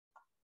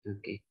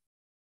Okay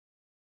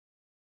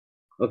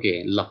okay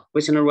ल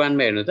question number 1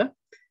 मा हेर्नु त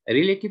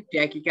रिलेटिभ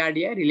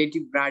ट्याकिकार्डिया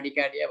रिलेटिभ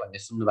ब्राडिकार्डिया भन्ने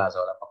सुन्नु भएको छ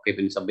होला पक्कै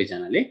पनि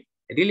सबैजनाले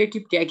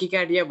रिलेटिभ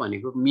ट्याकिकार्डिया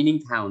भनेको मिनिङ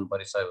थाहा हुनु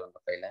पर्यो सबैभन्दा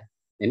पहिला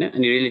हैन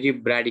अनि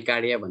रिलेटिभ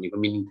ब्राडिकार्डिया भनेको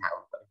मिनिङ थाहा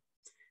हुनु पर्यो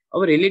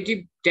अब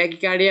रिलेटिभ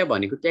ट्याकिकार्डिया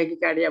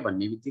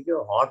भन्ने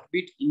बित्तिकै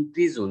हार्टबिट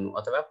इन्क्रिज हुनु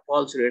अथवा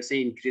पल्स रेट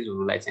चाहिँ इन्क्रिज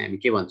हुनुलाई चाहिँ हामी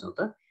के भन्छौँ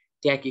त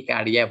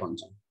ट्याकिकार्डिया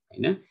भन्छौँ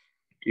हैन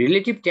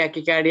रिलेटिभ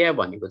ट्याकिकार्डिया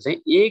भनेको चाहिँ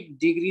 1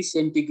 डिग्री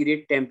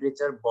सेन्टिग्रेड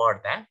टेम्परेचर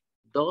बढ्दा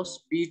 10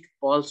 बीट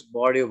पल्स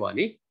बढ्यो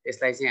भने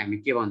त्यसलाई चाहिँ हामी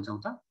के भन्छौँ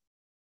त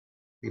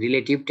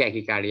रिलेटिभ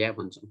ट्याकिकार्डिया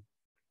भन्छौँ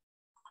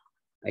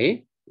है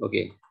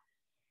ओके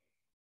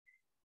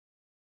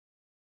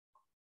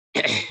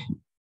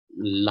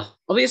ल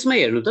अब यसमा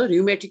हेर्नु त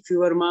र्युमेटिक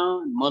फिभरमा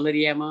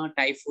मलेरियामा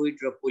टाइफोइड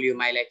र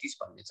पोलियोमाइलाइटिस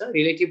भन्ने छ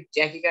रिलेटिभ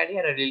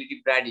ट्याकिकार्डिया र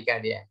रिलेटिभ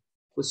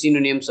ब्राडिकार्डियाको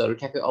सिनोनिम्सहरू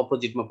ठ्याक्कै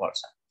अपोजिटमा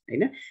पर्छ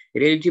हैन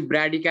रिलेटिभ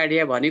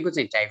ब्राडिकार्डिया भनेको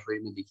चाहिँ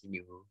टाइफोइडमा देखिने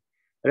हो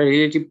र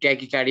रिलेटिभ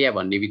ट्याकिकार्डिया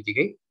भन्ने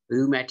बित्तिकै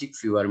र्युमेटिक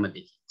फिभरमा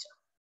देखिन्छ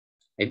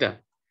है त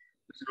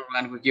क्वेसन नम्बर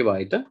 1 को के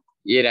भयो त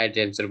ए राइट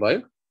एन्सर भयो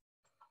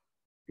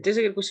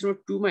त्यसैगरी क्वेसन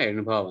नम्बर 2 मा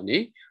हेर्नु भयो भने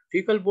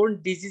fickle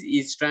born disease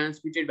is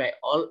transmitted by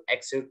all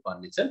accept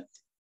भन्ने छ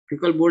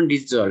फिकल बोर्न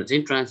डिजिजहरु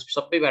चाहिँ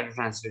सबैबाट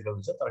ट्रान्समिट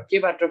हुन्छ तर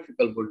केबाट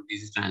फिकल बोर्न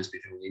डिजिज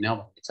ट्रान्समिट हुँदैन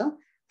भन्ने छ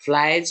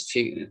फ्लाइज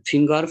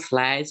फिङ्गर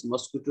फ्लाइज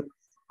मस्किटो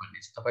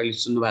भन्ने छ तपाईले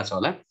सुन्नु भएको छ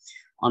होला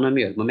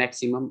अनमीहरुमा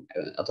म्याक्सिमम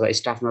अथवा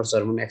स्टाफ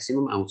नर्सहरुमा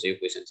म्याक्सिमम आउँछ यो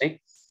क्वेशन चाहिँ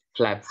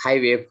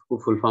 5F को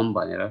फुल फर्म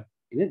भनेर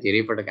हैन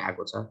धेरै पटक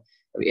आएको छ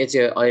अब एच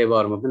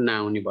अयबहरुमा पनि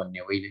नआउने भन्ने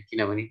होइन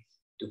किनभने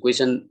त्यो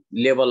क्वेशन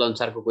लेभल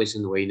अनुसारको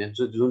क्वेशन होइन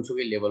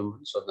जुनसुकै लेभलमा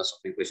पनि सोध्न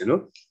सक्ने क्वेशन हो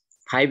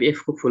 5F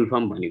को फुल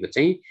फर्म भनेको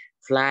चाहिँ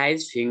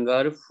फ्लाइज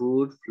फिङ्गर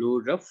फुड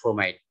फ्लुड र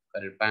फोमाइट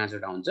गरेर 5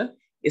 वटा हुन्छ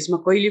यसमा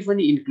कहिले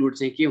पनि इन्क्लुड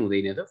चाहिँ के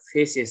हुँदैन त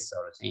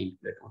फेसेसहरु चाहिँ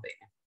इन्क्लुड हुँदैन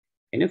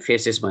हैन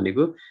फेसेस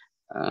भनेको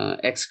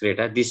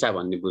एक्सक्रेटा दिशा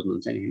भन्ने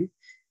बुझ्नुहुन्छ नि हैन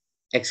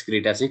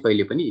एक्सक्रेटा चाहिँ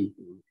कहिले पनि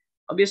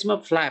अब यसमा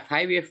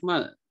 5F मा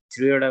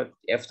 3 वटा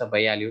F त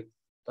भइहाल्यो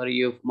तर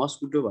यो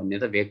मस्किटो भन्ने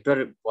त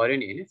भेक्टर पर्यो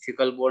नि हैन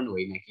फिकल बोर्न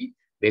होइन कि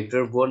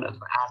भेक्टर बोर्न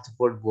अथवा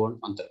आर्थ्रोपोड बोर्न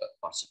अन्तर्गत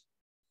पर्छ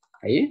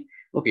है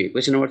ओके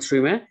क्वेशन नम्बर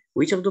 3 मा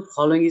which of the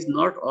following is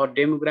not a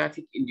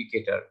demographic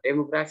indicator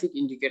demographic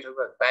indicator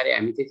को बारे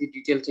हामी त्यति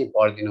डिटेल चाहिँ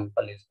पढ्दिनौं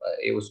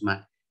कलेज उसमा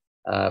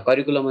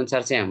करिकुलम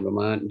अनुसार चाहिँ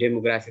हाम्रोमा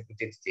डेमोग्राफिक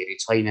त्यति धेरै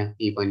छैन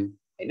केही पनि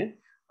हैन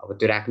अब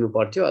त्यो राख्नु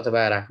पर्थ्यो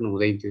अथवा राख्नु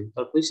हुँदैन थियो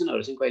तर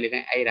क्वेशनहरु चाहिँ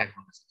कहिलेकाहीँ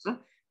आइराख्नु सक्छ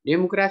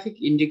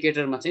डेमोग्राफिक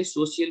इन्डिकेटरमा चाहिँ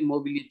सोशल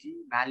मोबिलिटी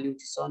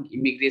मालन्युट्रिसन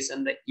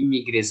इमिग्रेसन र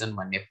इमिग्रेसन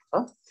भन्ने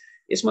छ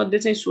यसमध्ये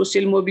चाहिँ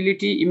सोशल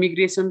मोबिलिटी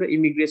इमिग्रेसन र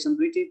इमिग्रेसन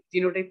दुईटै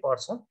तीनवटै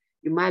पर्छ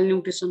यो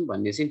मालन्युट्रिसन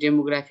भन्ने चाहिँ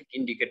डेमोग्राफिक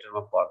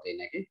इन्डिकेटरमा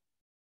पर्दैन के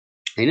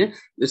हैन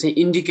यो चाहिँ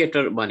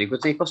इन्डिकेटर भनेको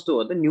चाहिँ कस्तो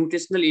हो त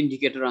न्युट्रिसनल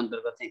इन्डिकेटर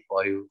अन्तर्गत चाहिँ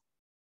पर्यो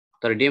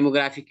तर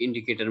डेमोग्राफिक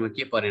इन्डिकेटरमा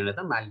के परेन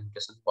त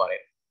मालन्युट्रिसन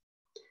परेन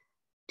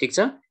ठीक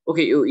छ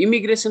ओके यो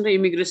इमिग्रेसन र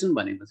इमिग्रेसन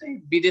भनेको चाहिँ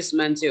विदेश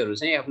मान्छेहरु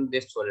चाहिँ आफ्नो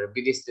देश छोडेर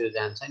विदेशतिर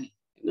जान्छ नि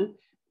हैन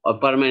अब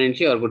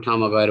पर्मानेन्टली अर्को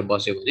ठाउँमा गएर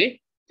बस्यो भने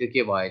त्यो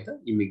के भयो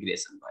त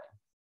इमिग्रेसन भयो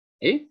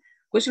है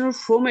क्वेशन नम्बर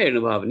 4 मा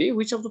हेर्नु भयो भने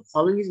which of the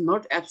following is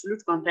not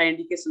absolute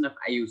contraindication of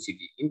IUCD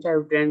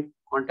intrauterine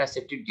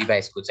contraceptive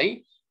device को चाहिँ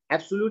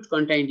एब्सोल्युट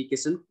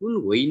कन्ट्राइन्डिकेसन कुन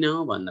होइन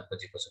भन्न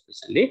खोजेको छ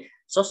क्वेशनले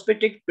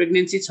सस्पेक्टेड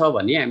प्रेग्नेन्सी छ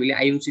भने हामीले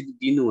आइयुसिडी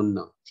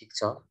दिनुहुन्न ठीक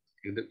छ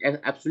एकदम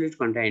एब्सोल्युट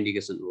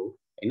कन्ट्राइन्डिकेसन हो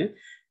हैन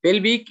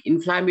पेल्भिक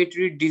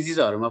इन्फ्लामेटरी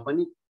डिजिजहरुमा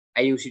पनि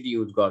आइयुसिडी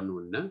युज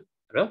गर्नुहुन्न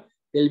र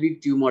पेल्भिक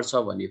ट्युमर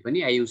छ भने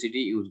पनि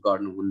आइयुसिडी युज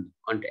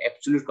गर्नुहुन्न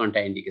एब्सोल्युट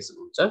कन्ट्राइन्डिकेसन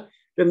हुन्छ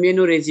र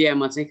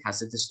मेनोरेजियामा चाहिँ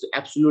खासै त्यस्तो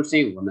एब्सोल्युट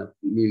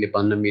चाहिँ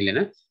भन्न मिलेन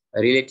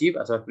रिलेटिभ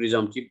अथवा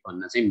प्रिजम्प्टिभ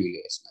भन्न चाहिँ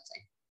मिल्यो यसमा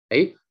चाहिँ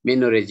है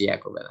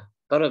मेनोरेजियाको बेला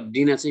तर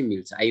दिन चाहिँ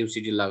मिल्छ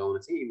आइयुसिडी लगाउन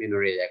चाहिँ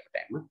मेनोरेजियाको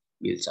टाइममा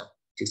मिल्छ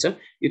ठीक छ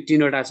यो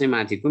तीनवटा चाहिँ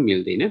माथिको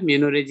मिल्दैन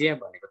मेनोरेजिया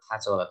भनेको थाहा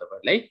छ होला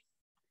तपाईहरुलाई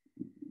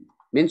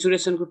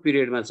मेन्सुरेसनको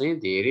पिरियडमा चाहिँ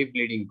धेरै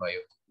ब्लिडिङ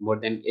भयो मोर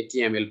देन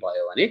 80 ml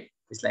भयो भने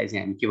त्यसलाई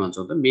चाहिँ हामी के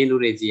भन्छौं त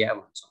मेनोरेजिया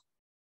भन्छौं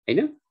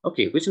हैन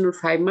ओके क्वेशन नम्बर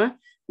 5 मा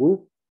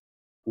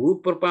who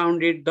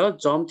propounded the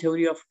germ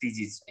theory of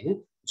disease हैन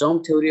germ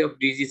theory of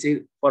disease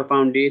चाहिँ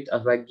propounded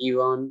अथवा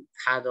given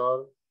father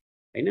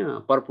हैन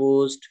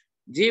proposed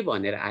जे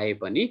भनेर आए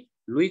पनि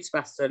लुइस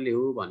पास्चरले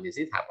हो भन्ने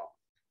चाहिँ थाहा पाउँ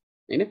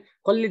हैन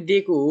कसले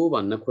दिएको हो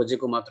भन्न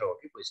खोजेको मात्र हो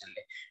कि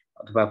क्वेशनले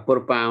अथवा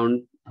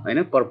propound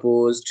हैन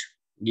proposed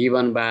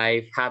given by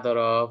father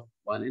of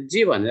भने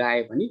जे भनेर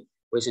आए पनि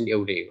क्वेशन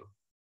एउटै हो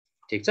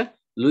ठीक छ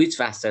लुइस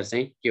पास्चर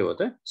चाहिँ के हो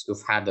त यसको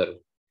फादर हो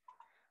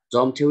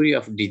germ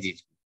theory of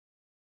disease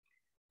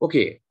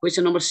okay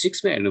question number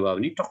 6 मा हेर्नु भयो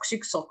भने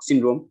टक्सिक शक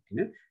सिन्ड्रोम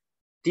हैन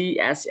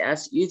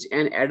TSS is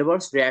an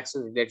adverse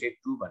reaction related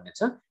to भन्ने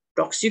छ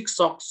टक्सिक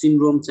शक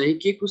सिन्ड्रोम चाहिँ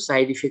के को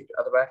साइड इफेक्ट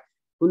अथवा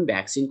कुन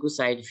भ्याक्सिनको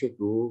साइड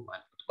इफेक्ट हो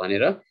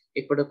भनेर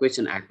एकपल्ट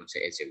क्वेशन आएको छ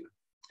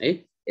एचएममा है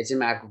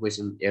एचएममा आएको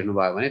क्वेशन हेर्नु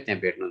भयो भने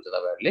त्यहाँ भेट्नुहुन्छ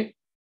तपाईहरुले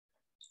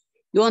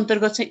यो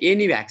अन्तर्गत चाहिँ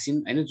एनी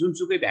भ्याक्सिन हैन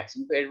जुनसुकै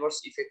भ्याक्सिनको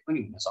एडभर्स इफेक्ट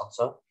पनि हुन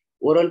सक्छ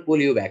ओरल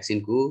पोलियो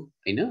भ्याक्सिनको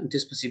हैन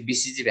त्यसपछि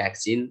बीसीजी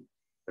भ्याक्सिन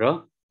र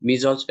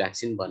मिजल्स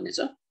भ्याक्सिन भन्ने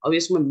छ। अब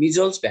यसमा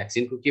मिजल्स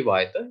भ्याक्सिनको के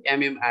भयो त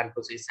एमएमआर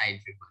को चाहिँ साइड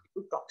इफेक्ट भनेको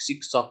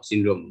टक्सिक सक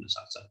सिन्ड्रोम हुन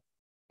सक्छ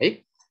है,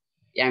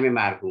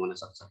 एमएमआर को हुन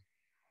सक्छ।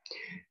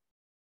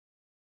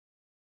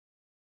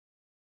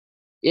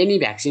 एनी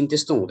भ्याक्सिन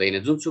त्यस्तो हुँदैन,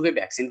 जुनसुकै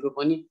भ्याक्सिनको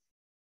पनि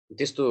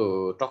त्यस्तो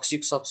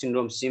टक्सिक सक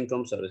सिन्ड्रोम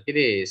सिम्पटम्सहरु के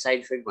रे साइड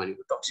इफेक्ट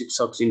भनेको टक्सिक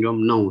सक सिन्ड्रोम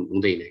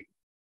हुँदैन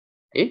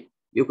है।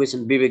 यो क्वेशन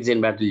विवेक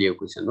जैनबाट लिएको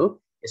क्वेशन हो।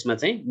 यसमा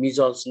चाहिँ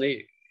मिजल्स नै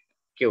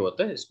के हो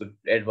त यसको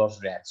एडभर्स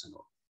रियाक्सन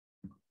हो।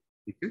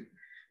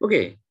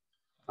 ओके,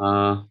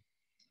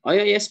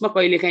 यसमा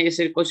कहिलेकाहीँ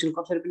यसरी क्वेशन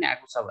कसरी पनि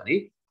आएको छ भने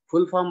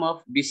फुल फर्म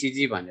अफ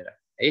बीसीजी भनेर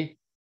है,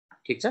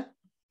 ठीक छ।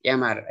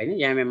 एमआर हैन,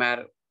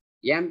 एमएमआर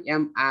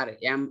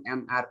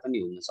एमएमआर पनि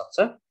हुन सक्छ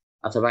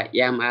अथवा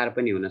एमआर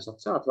पनि हुन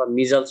सक्छ अथवा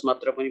मिजल्स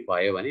मात्र पनि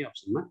भयो भने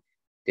अप्सनमा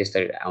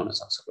त्यसरी आउन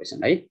सक्छ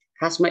क्वेशन है।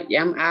 खासमा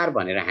एमआर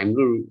भनेर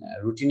हाम्रो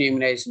रुटिन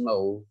इम्युनाइजेसनमा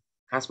हो,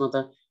 खासमा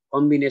त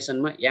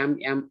कम्बिनेसनमा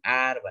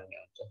एमएमआर भन्ने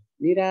हुन्छ।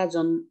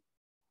 निराजन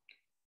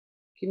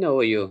किन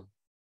हो यो?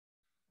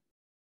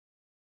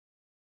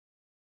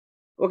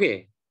 ओके,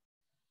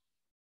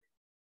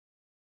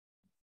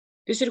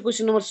 त्यसरी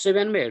क्वेशन नम्बर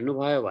 7 मा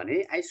हेर्नुभयो भने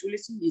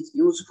isolation is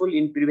useful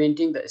in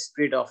preventing the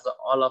spread of the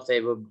all of the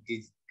above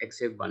disease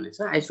accept भन्ने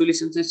छ।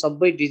 आइसोलेसन चाहिँ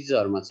सबै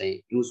डिजिजहरुमा चाहिँ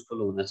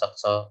युजफुल हुन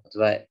सक्छ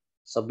अथवा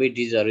सबै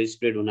डिजिजहरु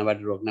स्प्रेड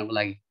हुनबाट रोक्नको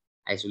लागि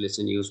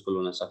आइसोलेसन युजफुल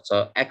हुन सक्छ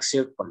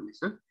एक्सेप्ट भन्ने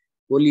छ।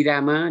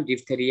 कोलिरामा,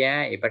 डिप्थेरिया,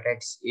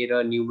 हेपाटाइटिस ए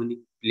र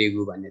न्युमोनिक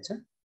प्लेगु भन्ने छ।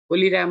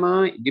 कोलिरामा,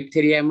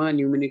 डिप्थेरियामा,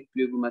 न्युमोनिक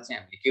प्लेगुमा चाहिँ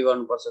हामीले के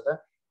गर्नुपर्छ त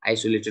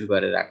आइसोलेटेड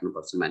गरेर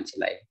राख्नुपर्छ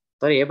मान्छेलाई।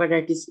 तर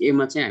हेपाटाइटिस ए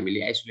मा चाहिँ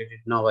हामीले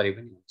आइसोलेटेड नगरे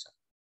पनि हुन्छ।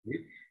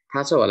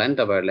 थाहा छ होला नि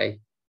तपाईहरुलाई।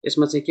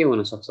 यसमा चाहिँ के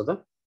हुन सक्छ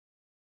त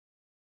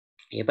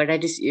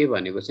हेपाटाइटिस ए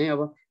भनेको चाहिँ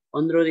अब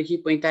 15 देखि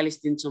 45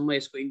 दिनसम्म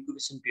यसको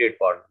इन्क्युबेसन पिरियड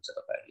पर्नुहुन्छ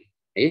तपाईहरुले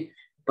है।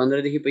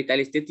 15 देखि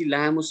 45 त्यति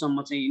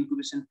लामोसम्म चाहिँ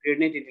इन्क्युबेसन पिरियड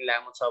नै त्यति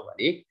लामो छ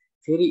भने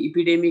फेरि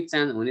इपिडेमिक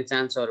हुने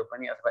चान्सहरु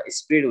पनि अथवा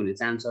स्प्रेड हुने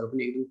चान्सहरु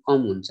पनि एकदम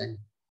कम हुन्छ नि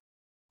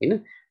हैन।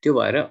 त्यो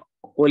भएर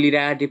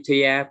कोलिरा,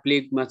 डिप्थेरिया,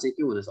 प्लेगमा चाहिँ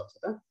के हुन सक्छ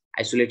त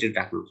आइसोलेटेड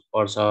राख्नु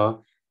पर्छ।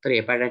 तर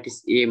हेपाटाइटिस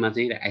ए मा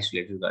चाहिँ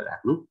आइसोलेटेड गरेर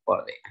राख्नु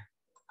पर्दैन।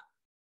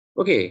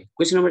 ओके,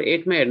 क्वेशन नम्बर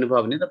 8 मा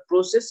हेर्नुभयो भने the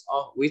process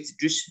of which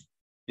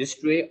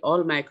destroy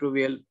all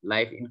microbial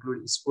life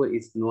including spore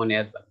is known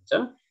as भन्छ।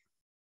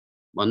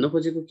 भन्न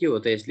खोजेको के हो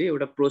त यसले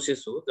एउटा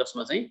प्रोसेस हो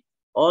जसमा चाहिँ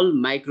अल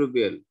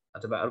माइक्रोबियल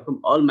अथवा अर्को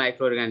अल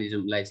माइक्रो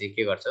अर्गानिजमलाई चाहिँ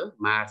के गर्छ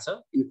मार्छ,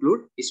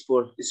 इन्क्लुड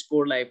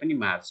स्पोरलाई पनि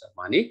मार्छ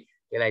भने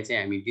त्यसलाई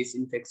चाहिँ हामी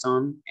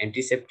डिसइन्फेक्सन,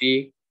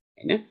 एन्टिसेप्टिक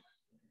हैन,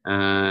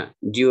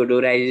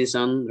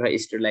 डिओडोराइजेसन र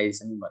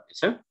स्टेरिलाइजेसन भन्ने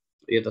छ।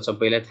 यो त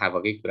सबैलाई थाहा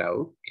भएकै कुरा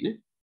हो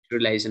हैन।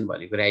 स्टेरिलाइजेसन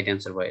भनेको राइट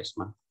आन्सर भयो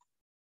यसमा,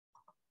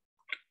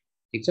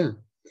 ठीक छ।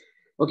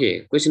 ओके,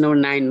 क्वेशन नम्बर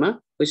 9 मा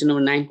क्वेशन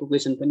नम्बर 9 को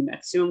क्वेशन पनि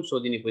म्याक्सिमम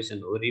सोधिने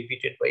क्वेशन हो,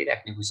 रिपिटेड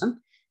भइराख्ने क्वेशन।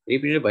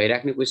 रिपिटेड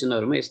भइराख्ने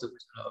क्वेशनहरुमा यस्तो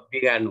क्वेशन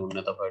बिगार्नु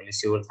हुन्न तपाईहरुले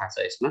स्योर थाहा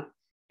छ यसमा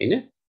हैन।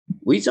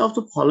 Which of the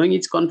following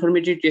is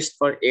confirmatory test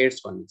for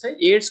AIDS भन्ने छ।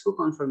 एड्स को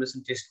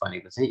कन्फर्मेसन टेस्ट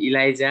भनेको चाहिँ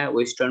Elijah,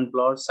 western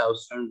blood,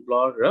 southern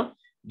blood र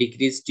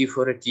डिक्रिज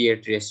T4 र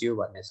T8 रेशियो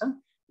भन्ने छ।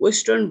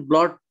 वेस्टर्न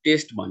ब्लड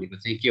टेस्ट भनेको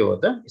चाहिँ के हो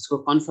त यसको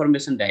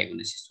कन्फर्मेसन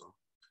डायग्नोसिस हो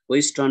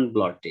वेस्टर्न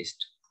ब्लड टेस्ट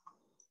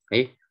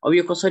है। अब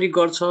यो कसरी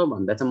गर्छ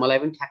भन्दा चाहिँ मलाई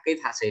पनि ठ्याक्कै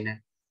थाहा छैन,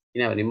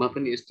 किनभने म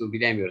पनि यस्तो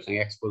बिरामीहरुसँग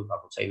एक्सपोज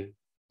भएको छैन,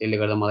 त्यसले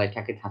गर्दा मलाई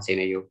ठ्याक्कै थाहा छैन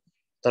यो।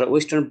 तर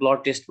वेस्टर्न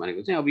ब्लड टेस्ट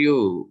भनेको चाहिँ अब यो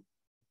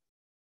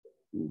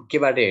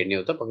केबाट हेर्ने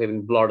हो त पक्कै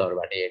पनि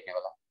ब्लडहरुबाट हेर्ने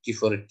होला,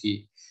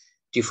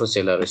 T4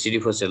 सेलहरु,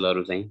 CD4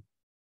 सेलहरु चाहिँ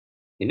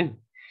हैन।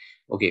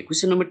 ओके,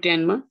 क्वेशन नम्बर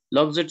 10 मा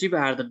लक्जेटिभ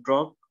are the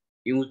drug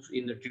use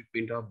in the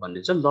treatment of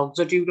भन्ने छ।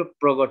 लक्जेटिभ र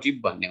प्रोगेटिभ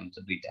भन्ने हुन्छ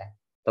दुईटा,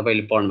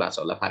 तपाईले पढ्नु भएको छ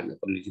होला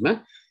फार्माकोलोजीमा।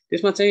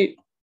 त्यसमा चाहिँ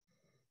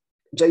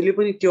जहिले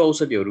पनि त्यो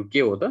औषधिहरु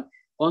के हो त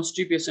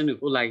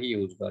कन्स्टिपेसनको लागि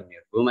युज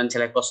गर्नेहरु हो।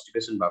 मान्छेलाई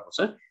कन्स्टिपेसन भएको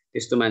छ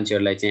त्यस्तो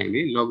मान्छेहरुलाई चाहिँ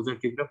हामी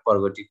लक्जेटिभ र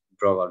प्रोगेटिभ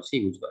ड्रगहरु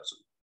चाहिँ युज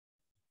गर्छौं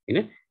हैन।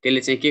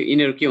 त्यसले चाहिँ के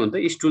यिनीहरु के हुन्छ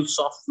स्टुल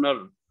सफ्टनर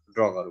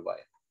ड्रगहरु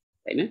भयो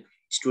हैन,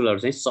 स्टुलहरु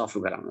चाहिँ सफ्ट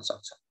गराउन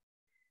सक्छ।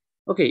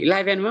 ओके,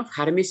 11 मा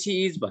फार्मेसी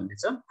इज भन्ने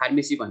छ।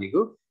 फार्मेसी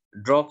भनेको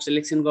ड्रग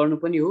सिलेक्सन गर्नु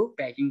पनि हो,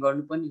 प्याकिङ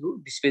गर्नु पनि हो,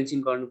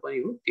 डिस्पेन्सिङ गर्नु पनि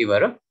हो। त्यही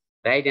भएर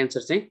राइट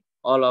आन्सर चाहिँ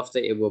अल अफ द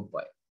एबोभ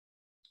भयो,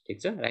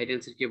 ठीक छ। राइट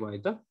आन्सर के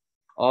भयो त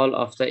अल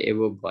अफ द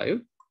एबोभ भयो।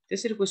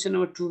 त्यसरी क्वेशन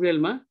नम्बर 12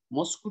 मा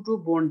मस्कुटो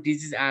born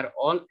disease are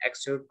all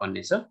accept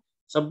भन्ने छ।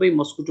 सबै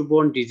मस्कुटो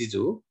बोर्न डिजिज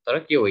हो तर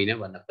के होइन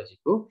भन्न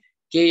खोजेको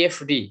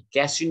KFD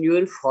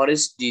क्यासिन्युअल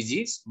फरेस्ट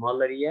डिजिज,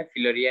 मलेरिया,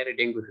 फिलरिया र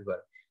डेंगु फिभर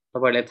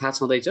तपाईहरुलाई थाहा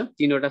छँदैछ।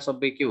 तीनवटा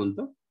सबै के हुन्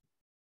त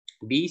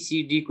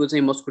BCD को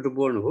चाहिँ मस्कुटो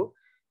बोर्न हो,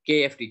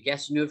 KFD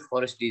क्यासिन्युअल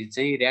फरेस्ट डिजिज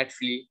चाहिँ र्याट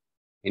फ्ली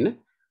हैन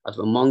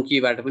अथवा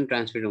मंकीबाट पनि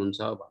ट्रान्समिट हुन्छ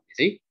भन्ने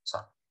चाहिँ छ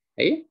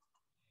है।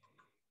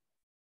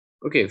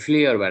 ओके,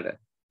 फ्लियरबाट।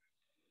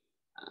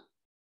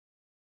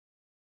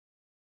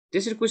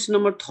 त्यसरी क्वेशन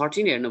नम्बर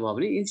 13 हेर्नुभयो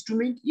भने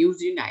instrument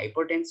use in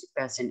hypertensive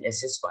patient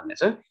assess भन्ने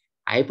छ।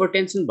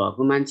 हाइपरटेन्सन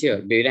भएको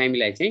मान्छेहरु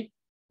बिरामीलाई चाहिँ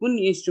कुन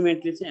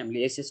इन्स्ट्रुमेन्टले चाहिँ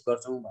हामीले एसेस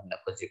गर्छौं भन्न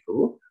खोजेको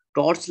हो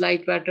टर्च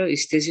लाइटबाट,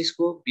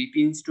 स्टेथोस्कोप,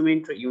 बीपी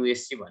इन्स्ट्रुमेन्ट र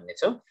USC भन्ने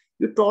छ।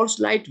 यो टर्च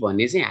लाइट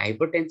भन्ने चाहिँ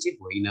हाइपरटेन्सिभ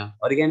होइन।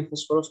 अर्ग्यानिक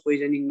फस्फोरस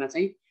पोइजनिङमा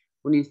चाहिँ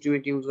कुन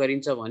इन्स्ट्रुमेन्ट युज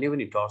गरिन्छ भन्यो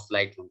भने टर्च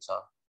लाइट हुन्छ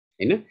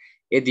हैन।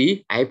 यदि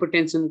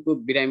हाइपरटेन्सनको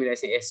बिरामीलाई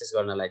चाहिँ एसेस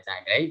गर्नलाई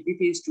चाहियो है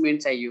के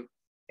इन्स्ट्रुमेन्ट चाहियो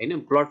हैन,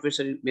 ब्लड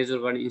प्रेसर मेजर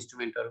गर्ने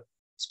इन्स्ट्रुमेन्टहरू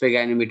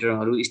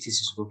स्पेगानोमिटरहरू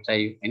स्टेथोस्कोप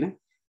चाहियो हैन।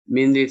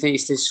 मेनली चाहिँ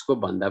स्टेथोस्कोप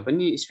भन्दा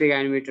पनि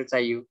स्पेगानोमिटर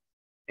चाहियो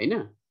हैन।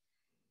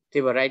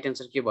 त्यही भएर राइट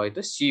आन्सर के भयो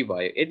त सी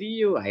भयो। यदि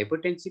यो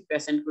हाइपरटेन्सिभ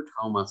पेसेन्टको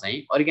ठाउँमा चाहिँ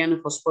अर्ग्यानो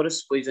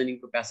फस्फोरस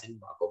पोइजनिङको पेसेन्ट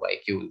भएको भए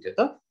के हुन्थ्यो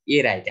त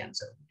ए राइट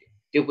आन्सर हुन्थ्यो।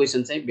 त्यो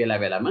क्वेसन चाहिँ बेला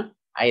बेलामा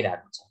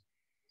आइरहेको छ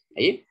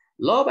है।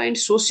 Love and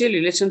social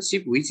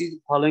relationship which is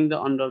following the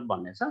under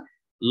भन्ने छ।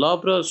 लभ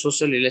र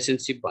सोसियल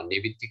रिलेसनसिप भन्ने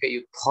बित्तिकै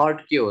यो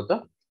थर्ड के हो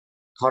त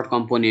थर्ड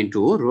कम्पोनेन्ट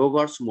हो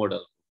रोगर्स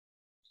मोडल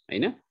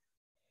हैन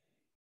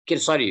के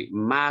सरी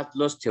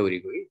मास्लोस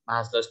थ्योरीको कि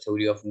मास्लोस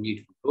थ्योरी अफ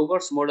नीड।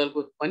 रोगर्स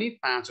मोडलको पनि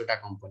 5 वटा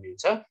कम्पोनेन्ट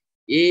छ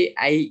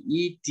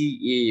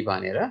AIETA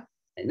भनेर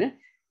हैन।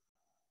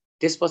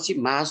 त्यसपछि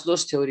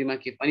मास्लोस थ्योरीमा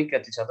के पनि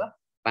कति छ त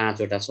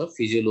 5 वटा छ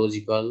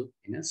फिजियोलोजिकल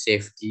हैन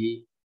सेफ्टी,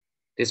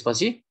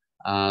 त्यसपछि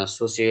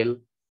सोशल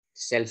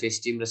सेल्फ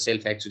एस्टिम र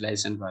सेल्फ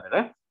एक्चुअलाइजेसन गरेर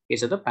के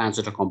छ त 5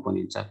 वटा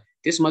कम्पोनेन्ट छ।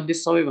 त्यसमध्ये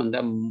सबैभन्दा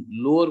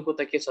लोवरको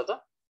त के छ त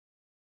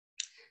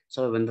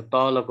सबैभन्दा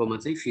तलकोमा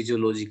चाहिँ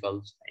फिजियोलोजिकल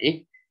है।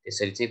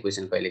 त्यसरी चाहिँ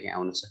क्वेसन कहिलेकाहीँ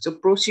आउन सक्छ।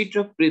 प्रोसिड र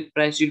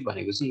प्राइसिड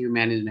भनेको चाहिँ यो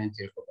म्यानेजमेन्ट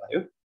थ्योरीको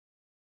भयो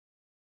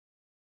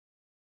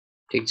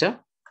ठीक छ।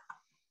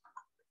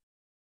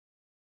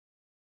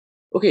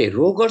 ओके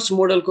रोगर्स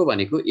मोडलको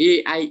भनेको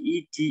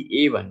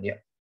AIETA भन्ने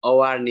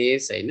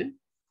अवेरनेस हैन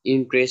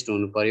इन्ट्रेस्ट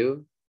हुनु पर्यो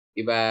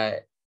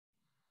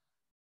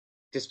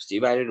त्यसपछि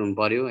इभ्यालुएट हुनु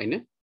पर्यो हैन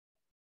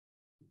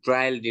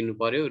ट्रायल दिनु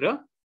पर्यो र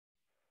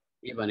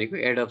ए भनेको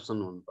एडप्सन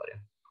हुनु पर्यो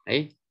है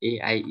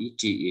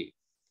AIETA।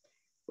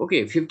 ओके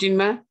 15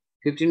 मा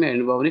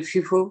हेर्नुभयो भने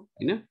फिफो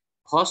हैन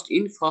first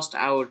in first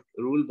out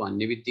rule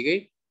भन्ने बित्तिकै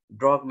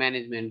ड्रग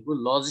म्यानेजमेन्टको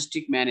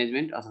लजिस्टिक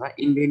म्यानेजमेन्ट अथवा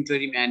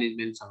इन्भेन्टरी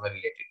म्यानेजमेन्टसँग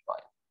रिलेटेड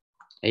भयो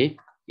है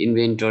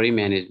इन्भेन्टरी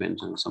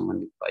म्यानेजमेन्टसँग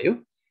सम्बन्धित भयो।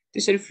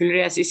 त्यसरी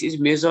फिल्रियासिस इज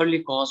मेजरली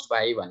कज्ड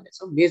बाई भन्ने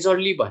छ।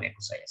 मेजरली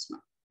भनेको छ यसमा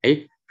है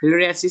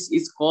फिल्रियासिस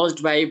इज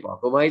कज्ड बाई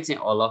भएको भए चाहिँ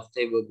अल अफ द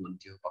एबोभ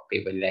हुन्थ्यो पक्कै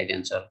पनि राइट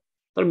आन्सर।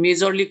 तर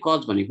मेजरली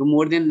कज भनेको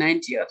मोर देन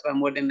 90 अथवा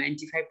मोर देन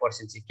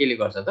 95% चाहिँ केले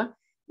गर्छ त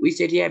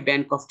विचेरिया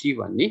ब्यान्कफ्टी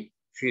भन्ने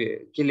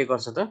केले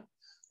गर्छ त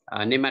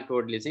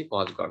नेमाटोडले चाहिँ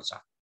कज गर्छ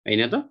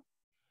हैन त।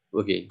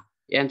 ओके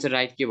एन्सर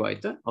राइट के भयो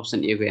त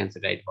अप्सन ए को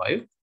एन्सर राइट भयो।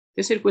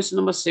 त्यसरी क्वेसन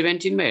नम्बर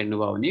 17 मा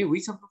हेर्नुभयो भने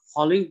which of the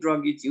following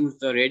drug is use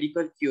the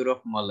radical cure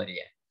of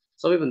malaria.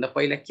 सबैभन्दा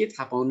पहिला के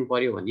थाहा पाउनु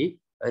पर्यो भने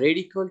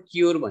रेडिकल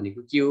क्योर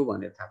भनेको के हो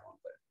भनेर थाहा पाउनु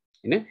पर्यो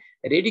हैन।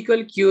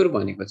 रेडिकल क्योर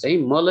भनेको चाहिँ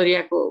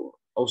मलेरियाको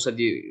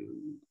औषधि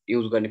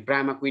युज गर्ने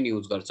प्रामाक्विन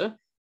युज गर्छ।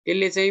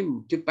 त्यसले चाहिँ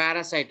त्यो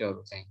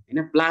प्यारासाइटहरु चाहिँ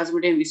हैन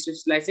प्लाज्मोडियम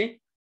स्पेसिसलाई चाहिँ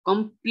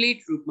कम्प्लिट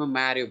रूपमा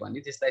मार्यो भने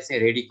त्यसलाई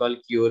चाहिँ रेडिकल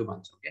क्योर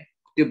भन्छौँ क्या।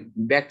 त्यो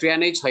ब्याक्टेरिया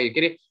नै छैन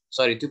के रे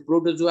सरी त्यो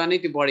प्रोटोजुआ नै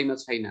त्यो बडीमा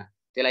छैन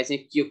त्यसलाई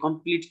चाहिँ के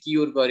कम्प्लिट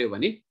क्योर गर्यो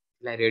भने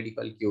त्यसलाई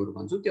रेडिकल क्योर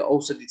भन्छौँ। त्यो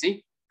औषधि चाहिँ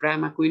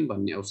प्रामाक्विन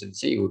भन्ने औषधि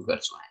चाहिँ युज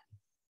गर्छौँ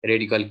हामी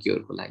रेडिकल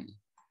क्योरको लागि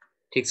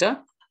ठीक छ।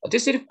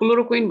 त्यसरी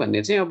क्लोरोक्विन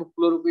भन्ने चाहिँ अब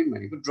क्लोरोक्विन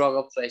भनेको ड्रग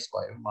अफ चोइस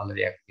भयो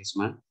मलेरियाको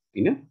केसमा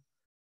हैन।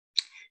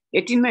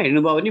 18 मा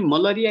हेर्नुभयो भने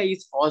मलेरिया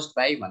इज कज्ड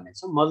बाई भन्ने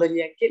छ।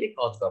 मलेरिया केले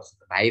कज गर्छ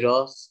त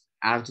भाइरस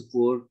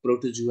आर्थ्रोपोड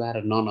प्रोटोजुआ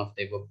र नन अफ द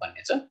एबोभ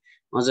भन्ने छ।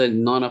 अझ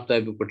नन अफ द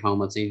एबोभको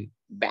ठाउँमा चाहिँ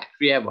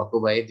ब्याक्टेरिया भएको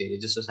भए धेरै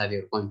जसो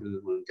साथीहरु कन्फ्युज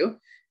हुनुहुन्थ्यो।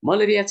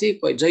 मलेरिया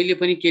चाहिँ जहिले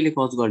पनि केले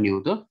कज गर्ने हो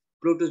त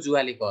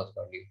प्रोटोजुआले कज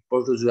गर्ने हो।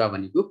 प्रोटोजुआ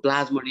भनेको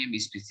प्लाज्मोडियम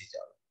स्पिसिस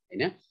हो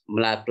हैन।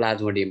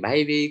 प्लाज्मोडियम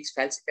भाइभिक्स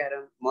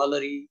फ्याल्सिप्यारम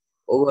मलरी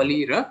ओभली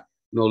र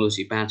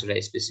नोलोसी 5 वटा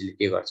स्पिसिसले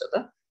के गर्छ त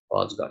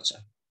कज गर्छ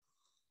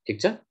ठीक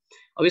छ।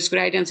 अब यसको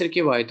राइट आन्सर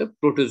के भयो त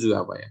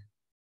प्रोटोजुआ भयो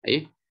है।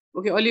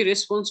 ओके अलि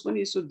रेस्पोन्स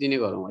पनि यसो दिने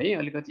गरौँ है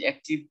अलिकति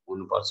एक्टिभ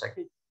हुनुपर्छ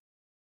कि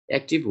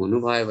एक्टिभ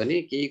हुनुभयो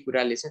भने केही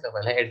कुराले चाहिँ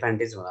तपाईलाई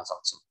एडभान्टेज हुन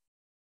सक्छ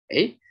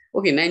है।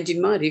 ओके 19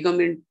 मा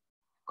recommend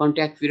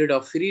contact period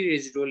of free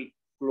residual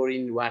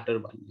chlorine water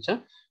भन्ने छ।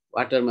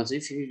 वाटरमा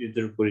चाहिँ फ्री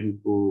रेजिडुअल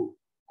क्लोरिनको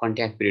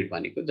कन्ट्याक्ट पिरियड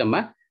भनेको जम्मा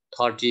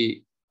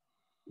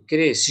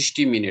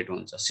 60 मिनेट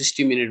हुन्छ।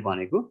 60 मिनेट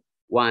भनेको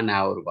 1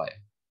 आवर भयो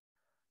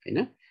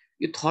हैन।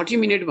 यो 30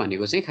 मिनेट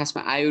भनेको चाहिँ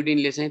खासमा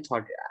आयोडिनले चाहिँ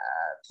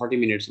 30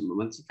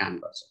 मिनेटसम्म चाहिँ काम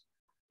गर्छ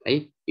है।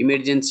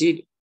 इमर्जेन्सी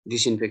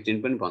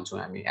डिसइन्फेक्टेन्ट पनि भन्छौँ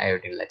हामी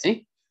आयोडिनलाई चाहिँ।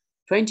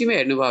 20 मा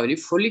हेर्नुभयो भने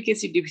folic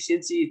acid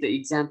deficiency is the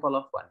example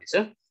of भन्ने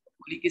छ।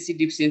 फोलिक एसिड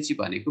डिफिसियन्सी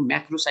भनेको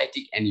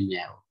म्याक्रोसाइटिक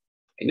एनिमिया हो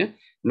हैन।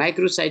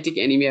 माइक्रोसाइटिक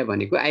एनिमिया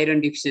भनेको आइरन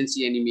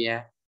डिफिसियन्सी एनिमिया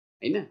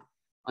हैन।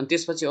 अनि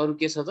त्यसपछि अरु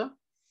के छ त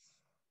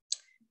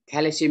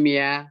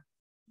थ्यालेसेमिया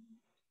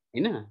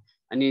हैन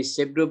अनि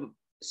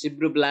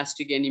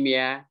सिब्रोब्लास्टिक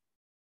एनिमिया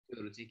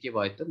हरू चाहिँ के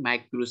भयो त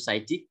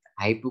माइक्रोसाइटिक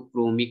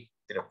हाइपोक्रोमिक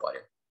तिर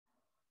पर्यो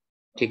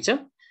ठीक छ।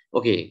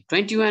 ओके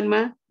 21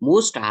 मा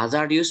मोस्ट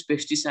हाजार्डियस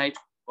पेस्टिसाइड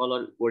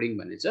कलर कोडिङ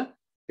भन्ने छ।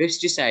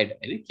 पेस्टिसाइड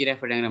हैन किरा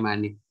फट्याङ्ग्रा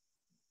मार्ने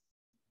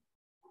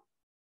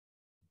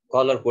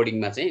कलर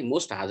कोडिङमा चाहिँ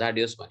मोस्ट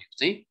हाजार्डियस भनेको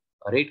चाहिँ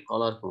रेड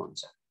कलरको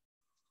हुन्छ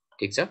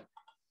ठीक छ।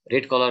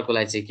 रेड कलरको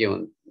लागि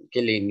चाहिँ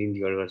केले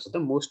इन्डिकेट गर्छ त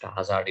मोस्ट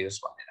हजार्डियस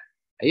भनेर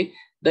है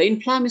the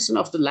inflammation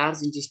of the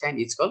large intestine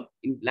is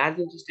called large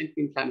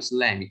इन्टेस्टाइनको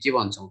इन्फ्लामेसनलाई हामी के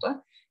भन्छौँ त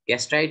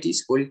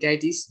ग्यास्ट्राइटिस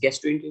कोलिटाइटिस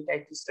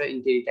ग्यास्ट्रोइन्टेराइटिस र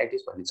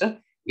इन्टेरिटाइटिस भनिन्छ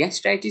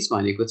ग्यास्ट्राइटिस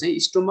भनेको चाहिँ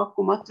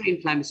स्टोमकको मात्र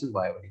इन्फ्लामेसन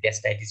भयो भने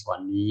ग्यास्ट्राइटिस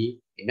भन्ने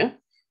हैन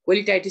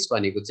कोलिटाइटिस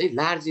भनेको चाहिँ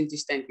लार्ज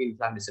इन्टेस्टाइनको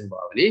इन्फ्लामेसन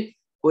भयो भने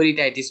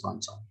कोलिटाइटिस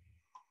भन्छौँ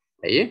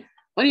है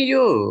अनि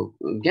यो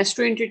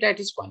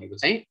ग्यास्ट्रोइन्टेराइटिस भनेको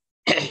चाहिँ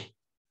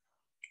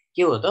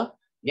के हो त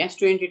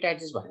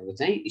ग्यास्ट्रोइन्टेराइटिस भनेको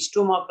चाहिँ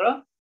स्टोमक र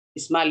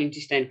स्मल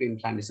इन्टेस्टाइनको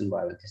इन्फ्लामेसन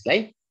भयो भने त्यसलाई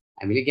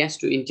हामीले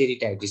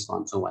ग्यास्ट्रोइन्टेरिटाइटिस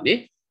भन्छौँ भने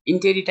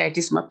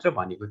इन्टेरिटाइटिस मात्र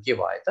भनेको के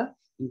भयो त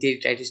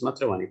इन्टेरिटाइटिस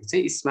मात्र भनेको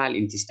चाहिँ स्मल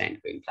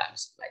इन्टेस्टाइनको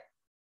इन्फ्लामेसनलाई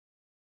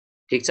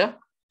ठीक छ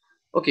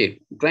ओके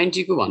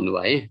 20 को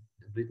भन्नुभयो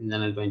दुई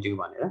तीनजनाले 20 को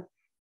भनेर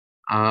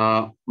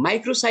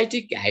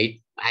माइक्रोसाइटिक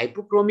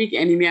हाइपोक्रोमिक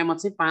एनिमियामा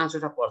चाहिँ 5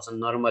 वटा पर्छ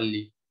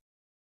नर्मल्ली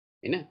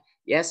हैन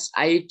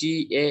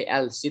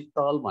SITAL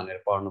शीतल भनेर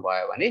पढ्नु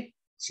भयो भने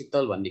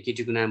शीतल भन्ने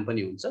केटीको नाम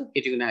पनि हुन्छ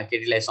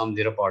केटीलाई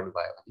सम्झेर पढ्नु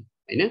भयो भने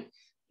हैन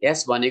S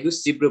भनेको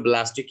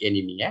सिब्रोब्लास्टिक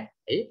एनिमिया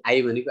है I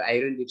भनेको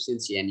आइरन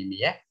डिफिसिएन्सी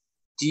एनिमिया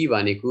T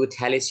भनेको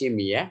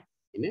थ्यालेसेमिया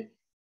हैन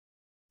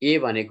A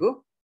भनेको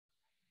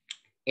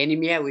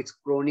एनिमिया विथ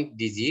क्रोनिक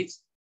डिजिज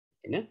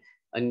हैन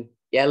अनि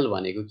L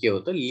भनेको के हो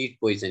त लिड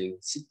पोइजनिङ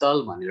शीतल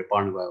भनेर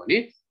पढ्नु भयो भने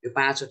यो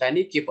 5 वटा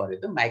नि के पर्यो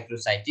त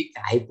माइक्रोसाइटिक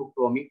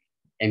हाइपोक्रोमिक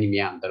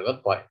एनिमिया अन्तर्गत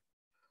पर्यो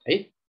है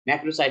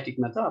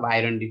म्याक्रोसाइटिकमा त अब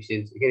आइरन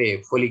डिफिसिएन्सी के रे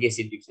फोलिक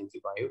एसिड डिफिसिएन्सी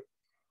भयो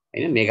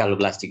हैन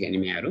मेगालोब्लास्टिक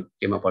एनिमियाहरु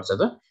केमा पर्छ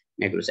त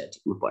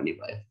म्याक्रोसाइटिकमा पर्ने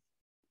भयो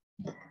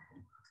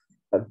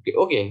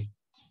ओके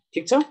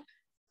ठीक छ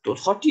तो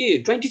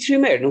 23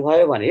 मा हेर्नु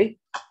भयो भने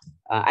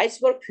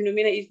iceberg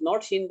phenomena is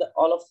not seen the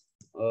all of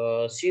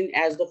seen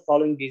as the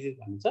following disease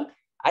भन्छ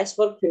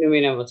आइसबर्ग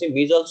फिनोमेनामा चाहिँ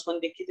मिजल्स पनि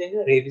देखिदैन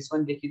रेबिस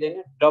पनि देखिदैन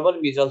डबल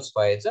मिजल्स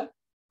भएछ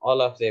all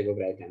of the above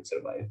right answer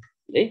भयो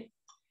है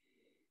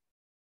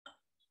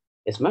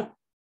यसमा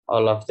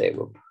all of the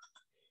above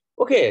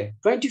okay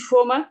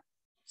 24 मा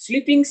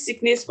स्लिपिङ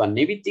सिकनेस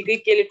भन्ने बित्तिकै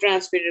केले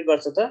ट्रान्समिटेड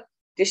गर्छ त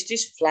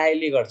टेस्टिस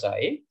फ्लाइले गर्छ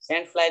है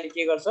स्यान्ड फ्लाइले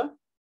के गर्छ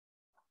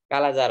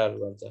कालाजारहरु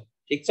गर्छ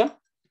ठीक छ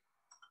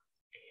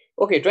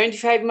ओके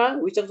 25 मा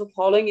which of the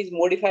following is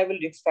modifiable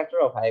risk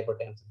factor of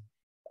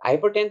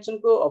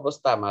हाइपरटेन्सनको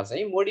अवस्थामा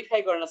चाहिँ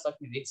मोडिफाई गर्न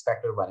सक्ने रिस्क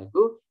फ्याक्टर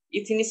भनेको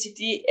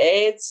इथिनिसिटी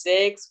एज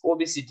सेक्स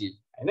ओबेसिटी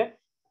हैन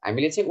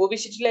हामीले चाहिँ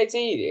ओबेसिटीलाई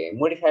चाहिँ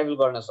मोडिफाइबल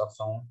गर्न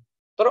सक्छौं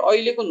तर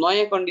अहिलेको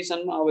नयाँ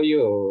कन्डिसनमा अब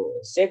यो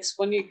सेक्स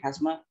पनि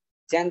खासमा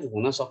चेन्ज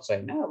हुन सक्छ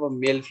हैन अब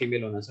मेल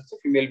फिमेल हुन सक्छ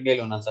फिमेल मेल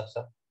हुन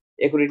सक्छ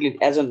एकुरेटली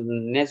एज अ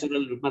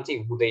नेचुरल रूपमा चाहिँ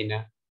हुँदैन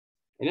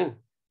हैन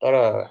तर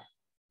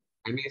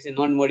हामीले चाहिँ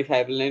नन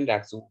मोडिफाइबल नै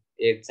राख्छौं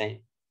एज चाहिँ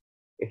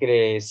एकेले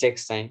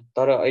सेक्स चाहिँ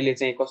तर अहिले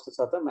चाहिँ कस्तो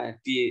छ त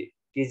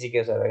टीजी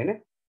केसहरु हैन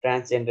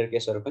ट्रान्सजेन्डर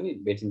केसहरु पनि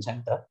भेटिन्छ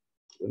नि त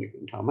कुनै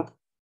कुनै ठाउँमा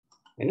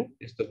हैन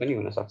त्यस्तो पनि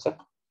हुन सक्छ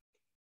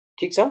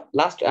ठीक छ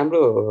लास्ट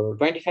हाम्रो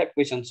 25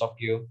 क्वेशन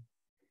सकियो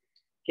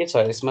के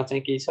छ यसमा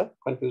चाहिँ के छ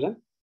confusion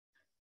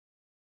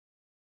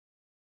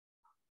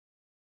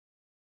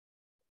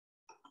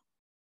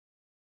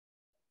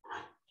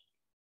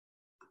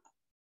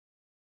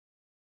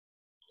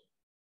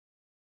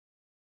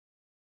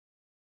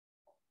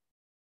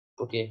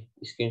okay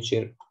screen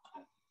share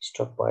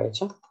stop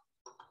भएछ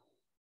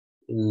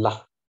ल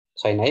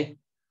छैन है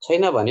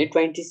छैन भने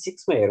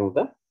 26 मा हेरौं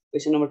त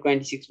क्वेशन नम्बर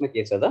 26 मा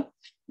के छ त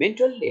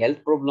मेन्टल हेल्थ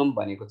प्रब्लम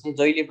भनेको चाहिँ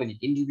जहिले पनि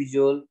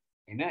इन्डिभिजुअल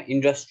हैन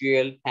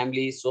इन्डस्ट्रियल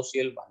फ्यामिली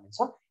सोशल भन्ने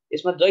छ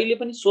यसमा जहिले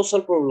पनि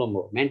सोशल प्रब्लम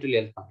हो मेन्टल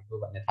हेल्थ भनेको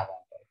भन्ने थाहा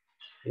पाउनु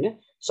पर्यो हैन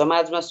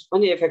समाजमा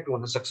पनि इफेक्ट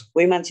हुन सक्छ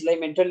कोही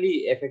मान्छेलाई मेन्टली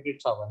एफेक्टेड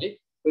छ भने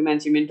कोही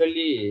मान्छे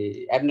मेन्टली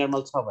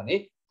एब्नर्मल छ भने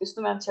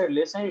त्यस्तो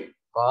मान्छेहरुले चाहिँ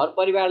घर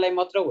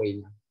परिवारलाई मात्र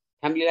होइन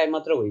फ्यामिलीलाई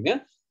मात्र होइन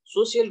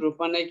सोशल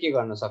रूपमा नै के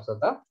गर्न सक्छ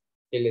त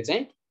त्यसले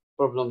चाहिँ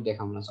प्रब्लम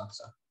देखाउन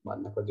सक्छ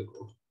भन्न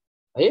खोजेको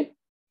है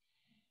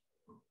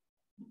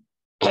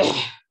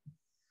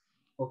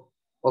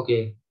ओके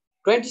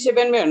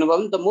 27 मा हेर्नु भयो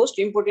भने the most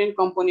important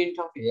component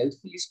of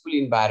healthful school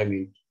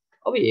environment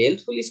अब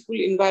हेल्थफुल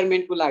स्कुल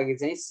इन्भाइरोमेन्टको लागि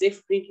चाहिँ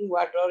सेफ ड्रिंकिङ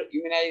वाटर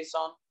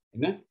इम्युनाइजेसन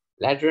हैन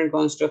latrine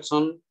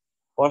construction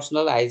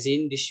personal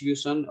hygiene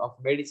distribution of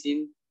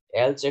medicine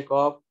health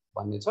checkup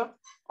भन्ने छ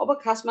अब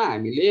खासमा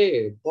हामीले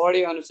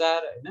पढे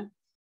अनुसार हैन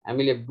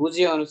हामीले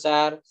बुझे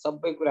अनुसार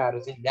सबै कुराहरु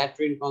चाहिँ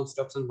ल्याट्रिन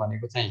कन्स्ट्रक्सन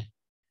भनेको चाहिँ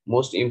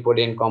मोस्ट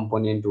इम्पोर्टेन्ट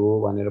कम्पोनेन्ट हो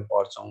भनेर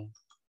पढ्छौं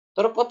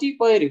तर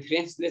कतिपय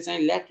रेफरेन्सले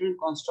चाहिँ ल्याट्रिन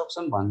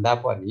कन्स्ट्रक्सन भन्दा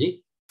पनि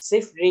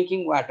सेफ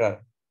ड्रिंकिङ वाटर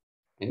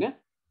हैन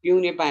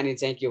पिउने पानी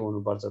चाहिँ के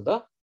हुनुपर्छ त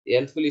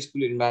हेल्थफुल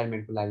स्कुल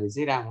इन्भाइरोमेन्टको लागि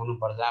चाहिँ राम्रो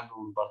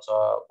हुनुपर्छ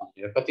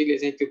भनेर कतिले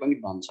चाहिँ त्यो पनि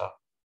भन्छ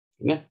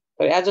हैन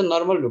तर एज अ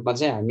नर्मल रूपमा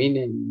चाहिँ हामी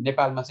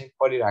नेपालमा चाहिँ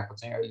पढिरहेको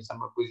चाहिँ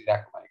अहिलेसम्म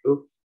बुझिरहेको भनेको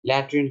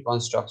ल्याट्रिन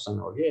कन्स्ट्रक्सन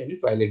हो के हैन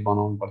टोयलेट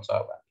बनाउनु पर्छ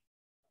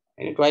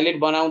हैन टोयलेट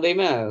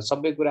बनाउँदैमा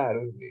सबै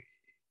कुराहरु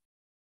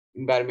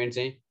इन्भाइरोमेन्ट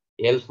चाहिँ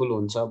हेल्थफुल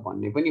हुन्छ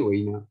भन्ने पनि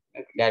होइन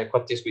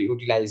कति त्यसको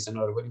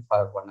युटिलाइजेसनहरु पनि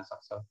फरक पर्न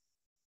सक्छ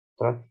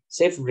तर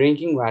सेफ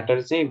ड्रिंकिङ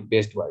वाटर चाहिँ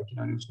बेस्ट भयो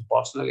किनभने उसको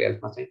पर्सनल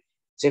हेल्थमा चाहिँ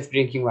सेफ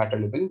ड्रिंकिङ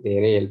वाटरले पनि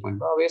धेरै हेल्प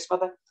हुन्छ अब यसमा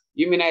त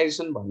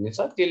इम्युनाइजेसन भन्ने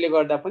छ, त्यसले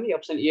गर्दा पनि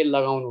अप्सन ए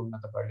लगाउनु हुन्न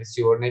तपाईहरुले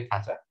स्योर नै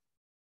थाहा छ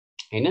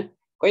हैन।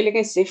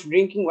 कहिलेकाहीँ सेफ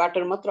ड्रिंकिङ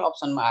वाटर मात्र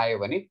अप्सनमा आयो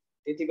भने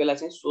त्यति बेला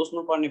चाहिँ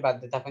सोच्नु पर्ने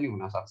बाध्यता पनि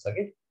हुन सक्छ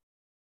के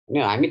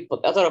हैन। हामी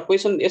तर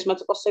क्वेशन यसमा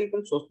चाहिँ कसैले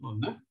पनि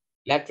सोच्नुहुन्न,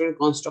 ल्याटरल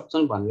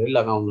कन्स्ट्रक्सन भनेर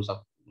लगाउनु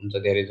सक्नुहुन्छ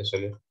धेरै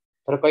जसोले,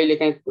 तर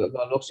कहिलेकाहीँ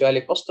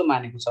लोकसेवाले कस्तो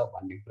मानेको छ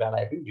भन्ने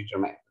कुरालाई पनि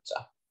डिटरमाइन हुन्छ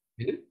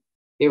हैन।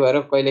 त्यही भएर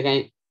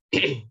कहिलेकाहीँ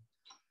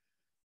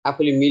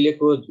आफूले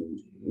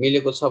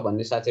मिलेको छ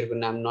भन्ने साथीहरुको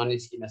नाम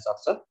ननिस्किन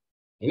सक्छ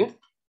हैन,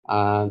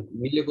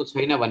 मिलेको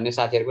छैन भन्ने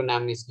साथीहरुको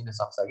नाम निस्किन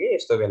सक्छ के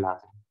यस्तो बेला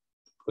चाहिँ,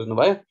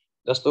 बुझ्नुभयो।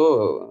 जस्तो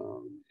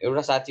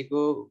एउटा साथीको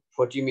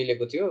 40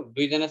 मिलेको थियो,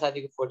 दुईजना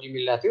साथीको 40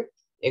 मिल्ला थियो,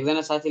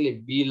 एकजना साथीले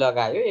बी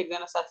लगायो,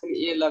 एकजना साथीले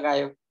ए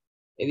लगायो।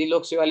 यदि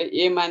लोकसेवाले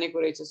ए मानेको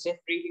रहेछ, सेफ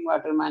ड्रिंकिङ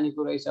वाटर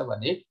मानेको रहेछ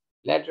भने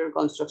ल्याटरल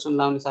कन्स्ट्रक्सन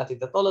लाउने साथी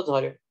त तल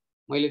झर्यो,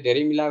 मैले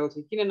धेरै मिलाएको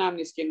थिएँ किन नाम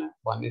निस्केन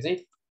भन्ने चाहिँ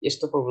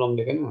यस्तो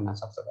प्रब्लमले पनि हुन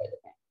सक्छ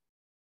कहिलेकाहीँ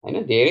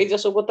हैन। धेरै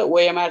जसोको त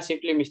ओएमआर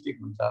सिटले मिस्टेक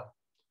हुन्छ,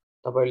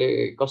 तपाईले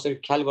कसरी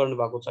ख्याल गर्नु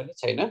भएको छ कि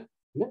छैन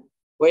हैन।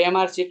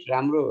 ओएमआर सिट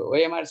राम्रो,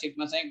 ओएमआर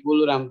सिटमा चाहिँ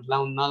गोलो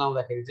राम्रो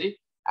नलाउँदाखेरि चाहिँ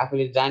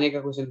आफूले जानेका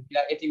क्वेशन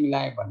यति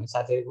मिलाए भन्ने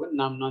साथीहरुको पनि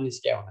नाम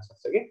ननिस्किया हुन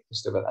सक्छ के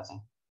त्यस्तो बेला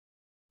चाहिँ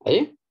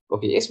है।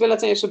 ओके, यस बेला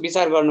चाहिँ यसो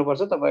विचार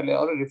गर्नुपर्छ, तपाईहरुले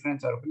अरु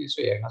रेफरेन्सहरु पनि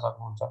यसो हेर्न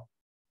सक्नुहुन्छ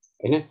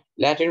हैन।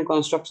 ल्याटरल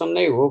कन्स्ट्रक्सन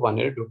नै हो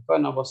भनेर ढुक्क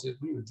नबस्नु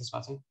पनि त्यसमा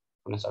चाहिँ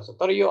हुन सक्छ,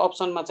 तर यो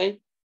अप्सनमा चाहिँ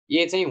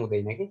ए चाहिँ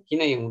हुँदैन के।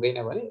 किन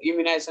हुँदैन भने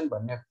इम्युनाइजेसन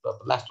भन्ने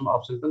लास्टमा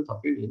अप्सन पनि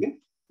थप्यो नि हैन।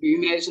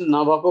 इम्युनाइजेसन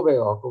नभएको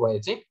भए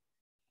चाहिँ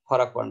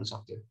फरक पर्न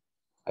सक्थ्यो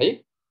है।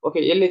 ओके,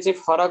 यसले चाहिँ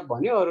फरक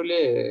भन्यो, अरूले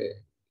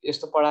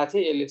यस्तो पढाएको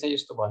थिए यसले चाहिँ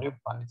यस्तो भन्यो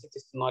भन्ने चाहिँ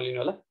त्यस्तो नलिनु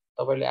होला,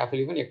 तपाईले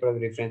आफूले पनि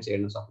एकपल्ट रेफरेन्स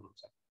हेर्न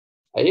सक्नुहुन्छ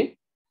है।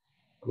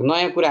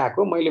 नयाँ कुरा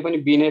आएको, मैले पनि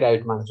बी नै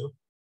राइट मान्छु,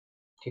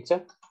 ठीक छ।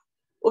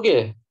 ओके,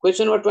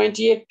 क्वेशन नम्बर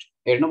 28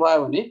 हेर्नुभयो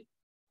भने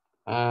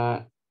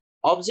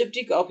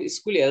objective of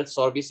school health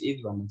service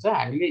is भन्ने छ।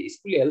 हामीले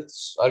स्कुल हेल्थ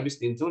सर्भिस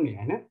दिन्छौँ नि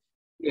हैन,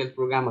 स्कुल हेल्थ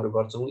प्रोग्रामहरु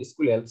गर्छौँ,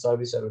 स्कुल हेल्थ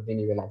सर्भिसहरु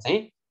दिने बेला चाहिँ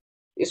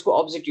यसको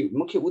अब्जेक्टिभ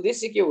मुख्य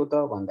उद्देश्य के हो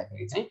त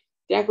भन्दाखेरि चाहिँ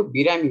त्यहाँको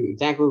बिरामी,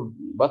 त्यहाँको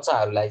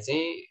बच्चाहरूलाई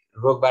चाहिँ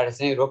रोगबाट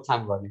चाहिँ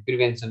रोकथाम गर्ने,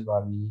 प्रिभेन्सन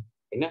गर्ने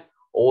हैन।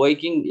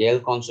 अवेकिङ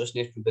health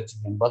consciousness to the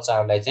children,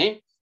 बच्चाहरूलाई चाहिँ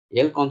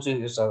हेल्थ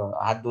कन्सियसनेस,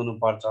 हात धुनु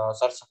पर्छ,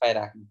 सरसफाइ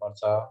राख्नु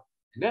पर्छ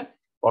हैन,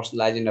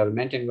 पर्सनल हाइजिनहरु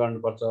मेन्टेन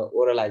गर्नुपर्छ,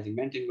 ओरल हाइजिन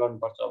मेन्टेन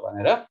गर्नुपर्छ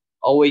भनेर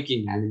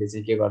अवेकिङ हामीले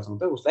चाहिँ के गर्छौँ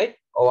त उसलाई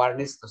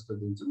अवेरनेस जस्तो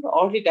दिन्छौँ। र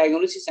अर्ली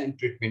डायग्नोसिस एन्ड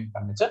ट्रिटमेन्ट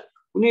भन्ने छ,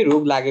 कुनै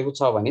रोग लागेको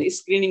छ भने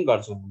स्क्रिनिङ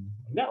गर्छौँ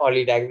हैन,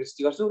 अर्ली डायग्नोसिस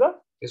गर्छौँ र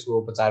त्यसको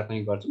उपचार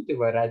पनि गर्छौँ। त्यो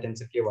भएर राइट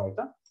आन्सर के भयो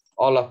त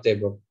अल अफ द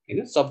एबभ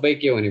हैन, सबै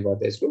के हुने भयो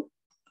त यसको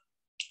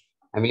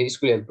हामीले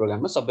स्कुल हेल्थ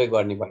प्रोग्राममा सबै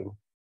गर्ने भयौँ,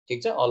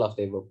 ठीक छ, अल अफ द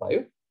एबभ भयो।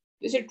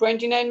 त्यसरी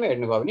 29 मा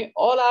हेर्नुभयो भने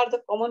all are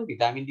the common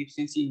vitamin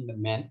deficiency in the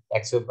man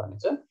accept भन्ने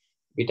छ।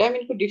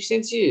 भिटामिनको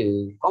डिफिसियन्सी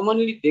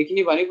कमनली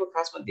देखिने भनेको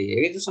खासमा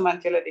धेरै जसो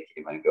मान्छेलाई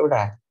देखिने भनेको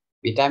एउटा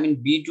भिटामिन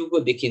B2 को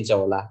देखिन्छ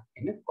होला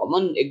हैन,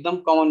 कमन एकदम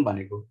कमन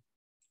भनेको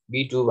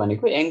B2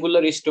 भनेको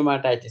एङ्गुलर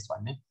स्टोमाटाइटिस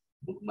भन्ने,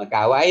 मुखमा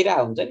घाउ आइरा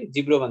हुन्छ नि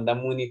जिब्रो भन्दा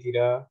मुनितिर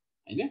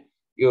हैन,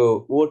 यो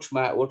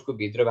ओठमा, ओठको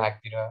भित्र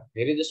भागतिर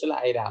धेरै जसोलाई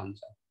आइरा हुन्छ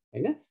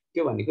हैन,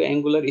 त्यो भनेको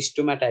एङ्गुलर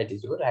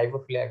स्टोमाटाइटिस हो।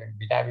 राइबोफ्लेभिन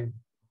भिटामिन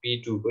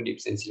B2 को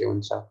डिफिसियन्सीले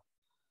हुन्छ,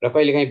 र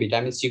कहिलेकाहीँ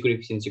भिटामिन C को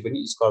डिफिसियन्सी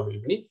पनि स्कर्बीले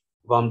पनि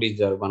गम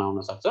डिजिजहरु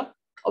बनाउन सक्छ।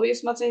 अब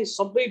यसमा चाहिँ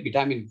सबै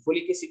भिटामिन,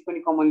 फोलिक एसिड पनि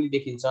कमनली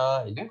देखिन्छ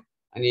हैन,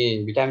 अनि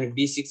भिटामिन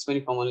B6 पनि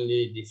कमनली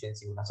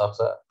डिफिसियन्सी हुन सक्छ।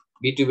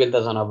 B12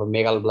 त झन् अब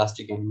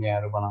मेगालोब्लास्टिक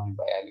एनिमियाहरु बनाउने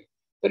भइहाल्यो।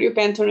 तर यो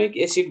प्यान्थोनिक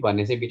एसिड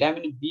भन्ने चाहिँ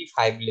भिटामिन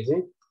B5 ले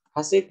चाहिँ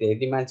खासै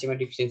धेरै मान्छेमा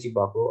डिफिसियन्सी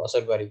भएको,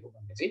 असर गरेको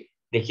भन्ने चाहिँ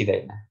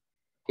देखिदैन,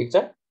 ठीक छ।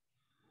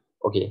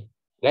 ओके,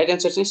 राइट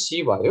आन्सर चाहिँ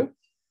सी भयो।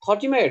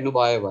 30 मा हेर्नु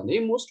भयो भने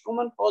most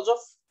common cause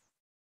of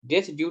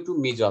death due to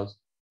measles,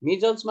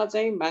 मिजल्समा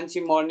चाहिँ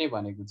मान्छे मर्ने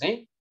भनेको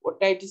चाहिँ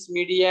ओटाइटिस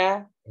मिडिया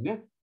हैन,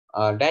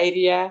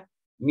 डायरिया,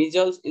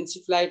 मिजल्स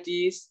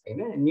इन्सेफ्लाइटिस हैन,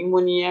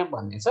 न्युमोनिया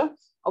भन्ने छ।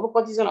 अब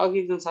कतिजना अघि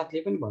एकजना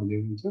साथीले पनि भन्दै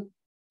हुनुहुन्थ्यो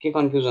के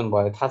कन्फ्युजन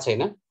भयो थाहा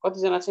छैन,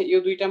 कतिजना चाहिँ यो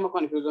दुईटामा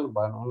कन्फ्युजन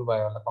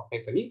हुनुभयो होला पक्कै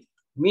पनि।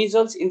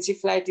 मिजल्स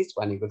इन्सेफ्लाइटिस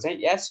भनेको चाहिँ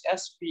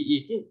SSPE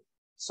के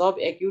सब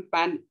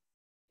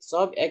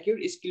एक्युट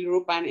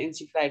स्क्लेरोपान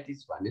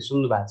एन्सेफ्लाइटिस भन्ने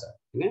सुन्नु भएको छ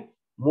हैन,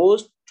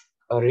 मोस्ट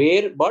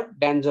रेयर बट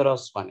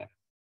डेन्जरस भनेर,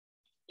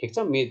 ठीक छ।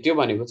 त्यो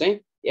भनेको चाहिँ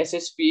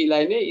SSPE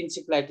लाई नै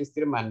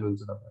इन्सेफ्लाइटिसतिर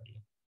मान्नुहुन्छ तपाईहरुले,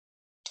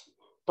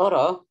 तर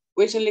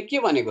क्वेशनले के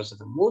भनेको छ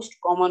त मोस्ट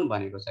कमन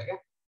भनेको छ क्या,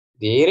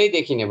 धेरै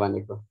देखिने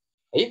भनेको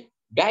है।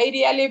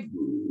 डायरियाले,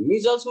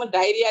 मिजल्समा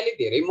डायरियाले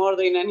धेरै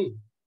मर्दैन नि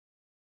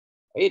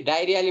है,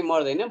 डायरियाले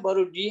मर्दैन,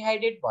 बरु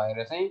डिहाइड्रेट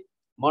भएर चाहिँ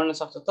मर्न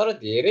सक्छ। तर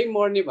धेरै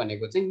मर्ने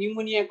भनेको चाहिँ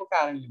न्युमोनियाको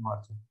कारणले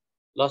मर्छ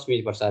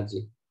लक्ष्मी प्रसाद जी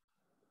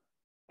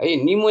है,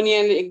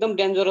 न्युमोनियाले एकदम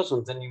डेन्जरस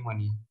हुन्छ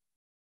न्युमोनिया,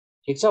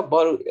 ठीक छ।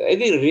 बरु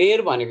यदि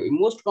रेयर भनेको,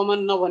 मोस्ट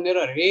कमन नभनेर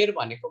रेयर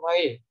भनेको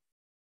भए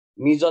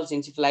मिजल्स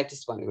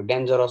इन्सेफ्लाइटिस भनेको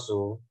डेन्जरस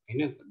हो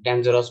हैन,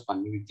 डेन्जरस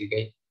भन्ने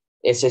बित्तिकै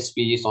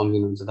SSPE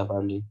सम्झिनुहुन्छ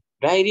तपाईहरुले।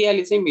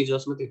 डायरियाले चाहिँ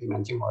मिजल्समा त्यति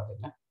मान्छे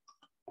मर्दैन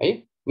है,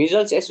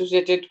 मिजल्स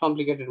एसोसिएटेड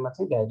कम्प्लिकेटेडमा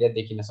चाहिँ डायरिया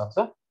देखिन सक्छ,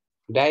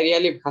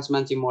 डायरियाले खास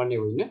मान्छे मर्ने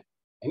होइन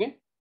हैन।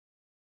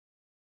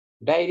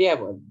 डायरिया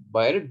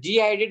भएर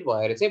डिहाइड्रेट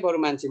भएर चाहिँ बरु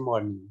मान्छे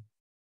मर्ने।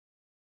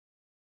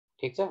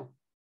 ठिक छ।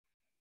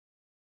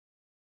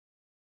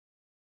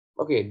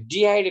 ओके,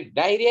 डिहाइड्रेट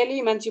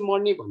डायरियाले मान्छे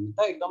मर्ने भन्ने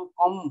त एकदम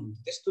कम हुन्छ,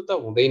 त्यस्तो त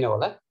हुँदैन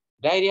होला।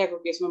 डायरियाको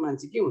केसमा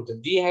मान्छे के हुन्छ,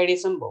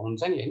 डिहाइड्रेसन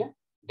हुन्छ नि होइन।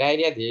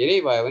 डायरिया धेरै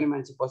भयो भने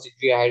मान्छे पछि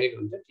डिहाइड्रेट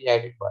हुन्छ,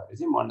 डिहाइड्रेट भएर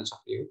चाहिँ मर्न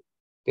सक्ने हो,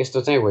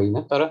 त्यस्तो चाहिँ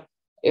होइन। तर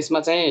यसमा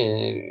चाहिँ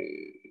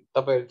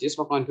तपाईँहरू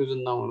त्यसमा कन्फ्युजन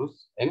नहुनुहोस्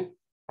होइन।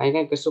 काहीँ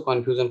काहीँ त्यस्तो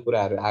कन्फ्युजन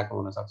कुराहरू आएको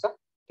हुनसक्छ,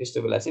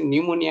 त्यस्तो बेला चाहिँ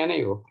निमोनिया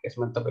नै हो।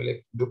 यसमा तपाईँले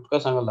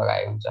ढुक्कसँग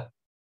लगाए हुन्छ,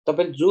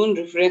 तपाईँले जुन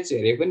रिफरेन्स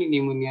हेरे पनि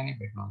निमोनिया नै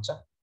भेट्नुहुन्छ।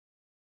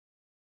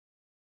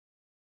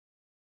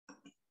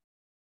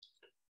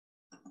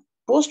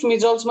 पोस्ट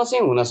मिजल्समा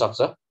चाहिँ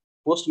हुनसक्छ,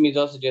 पोस्ट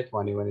मिजल्स डेथ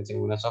भन्यो भने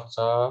चाहिँ हुनसक्छ,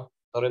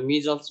 तर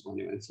मिजल्स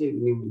भन्यो भने चाहिँ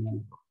निमोनिया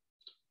नै हो।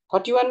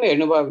 31मा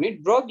हेर्नुभयो भने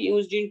ड्रग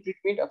युज इन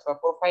ट्रिटमेन्ट अथवा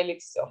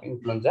प्रोफाइलेक्सिस अफ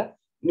इन्फ्लुएन्जा।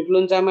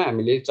 इन्फ्लुएन्जामा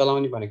हामीले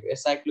चलाउने भनेको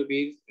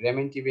एसाइक्लोभिर,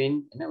 रेमेन्टिभिन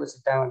होइन,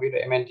 ओसिल्टामाभिर,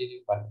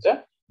 एमेन्टिभिन भन्छ।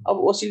 अब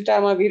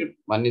ओसिल्टामाभिर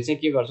भन्ने चाहिँ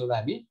के गर्छौँ त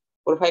हामी,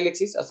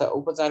 प्रोफाइलेक्सिस अथवा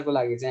उपचारको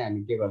लागि चाहिँ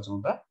हामी के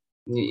गर्छौँ त,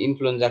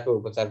 इन्फ्लुएन्जाको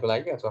उपचारको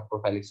लागि अथवा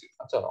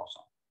प्रोफाइलेक्सिसमा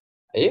चलाउँछौँ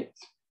है।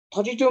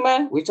 32मा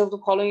which of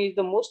the following is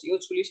the most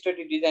useful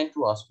study design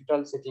to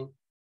hospital setting.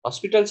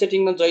 Hospital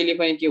सेटिङमा जहिले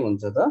पनि के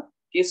हुन्छ त,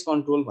 केस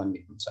कन्ट्रोल भन्ने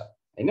हुन्छ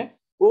होइन।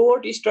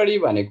 कोहोर्ट स्टडी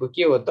भनेको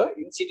के हो त,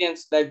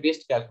 इन्सिडेन्सलाई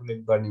बेस्ट क्यालकुलेट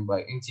गर्ने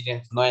भयो,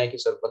 इन्सिडेन्स नयाँ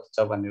केसहरू कति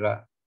छ भनेर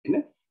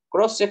होइन।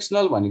 क्रस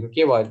सेक्सनल भनेको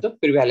के भयो त,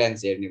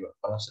 प्रिभ्यालेन्स हेर्ने भयो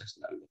क्रस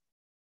सेक्सनलले।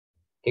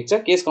 ठिक छ,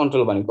 केस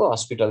कन्ट्रोल भनेको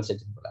हस्पिटल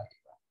सेटिङको लागि।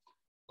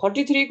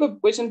 33को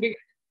क्वेसन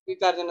दुई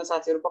चारजना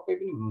साथीहरू पक्कै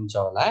पनि हुनुहुन्छ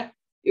होला,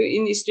 यो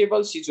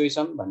इनस्टेबल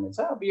सिचुएसन भन्ने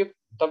छ। अब यो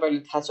तपाईँले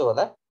थाहा छ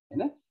होला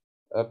होइन।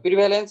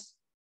 Prevalence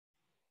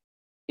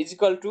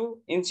equal to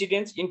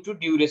incidence into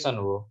duration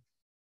हो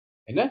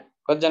होइन।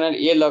 कतिजनाले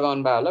ए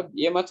लगाउनु भयो होला,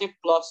 एमा चाहिँ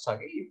प्लस छ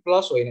कि,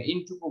 प्लस होइन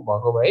इन्टुको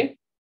भएको भए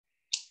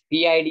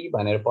पिआइडी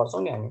भनेर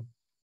पढ्छौँ नि हामी।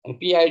 अनि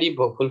पिआइडी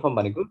फुल फर्म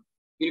भनेको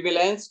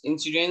प्रिभेलेन्स,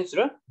 इन्सिडेन्स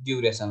र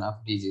ड्युरेसन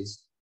अफ डिजिज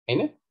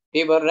होइन।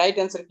 त्यही भएर राइट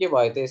एन्सर के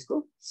भयो त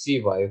यसको, सी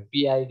भयो।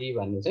 पिआइडी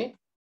भन्ने चाहिँ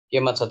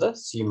केमा छ त,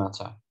 सीमा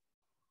छ।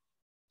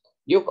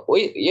 यो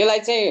यसलाई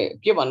चाहिँ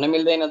के भन्न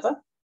मिल्दैन त,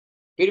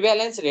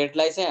 प्रिभ्यालेन्स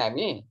रेटलाई चाहिँ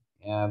हामी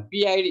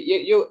पिआइडी,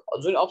 यो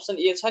जुन अप्सन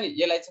ए छ नि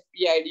यसलाई चाहिँ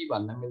पिआइडी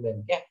भन्न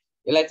मिल्दैन क्या।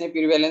 यसलाई चाहिँ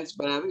प्रिभ्यालेन्स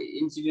बराबर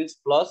इन्सिडेन्स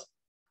प्लस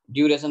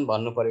ड्युरेसन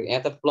भन्नु पर्यो।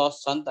 यहाँ त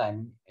प्लस छ नि त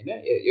हामी होइन,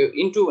 यो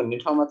इन्टु भन्ने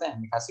ठाउँमा चाहिँ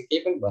हामी खासै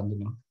केही पनि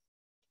भन्दैनौँ।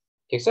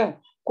 ठिक छ।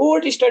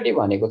 कोहोर्ट स्टडी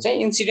भनेको चाहिँ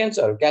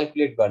इन्सिडेन्ट्सहरू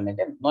क्यालकुलेट गर्ने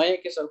क्या, नयाँ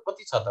केसहरू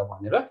कति छ त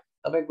भनेर।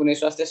 तपाईँ कुनै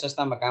स्वास्थ्य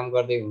संस्थामा काम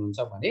गर्दै हुनुहुन्छ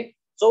भने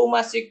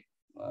चौमासिक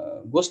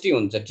गोष्ठी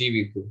हुन्छ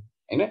टिबीको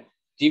होइन।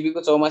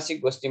 टिबीको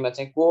चौमासिक गोष्ठीमा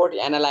चाहिँ कोहोर्ट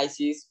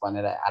एनालाइसिस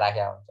भनेर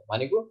राखेको हुन्छ,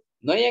 भनेको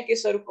नयाँ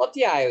केसहरू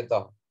कति आयो त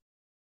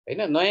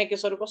होइन, नयाँ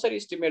केसहरू कसरी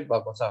इस्टिमेट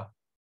भएको छ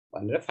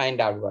भनेर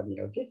फाइन्ड आउट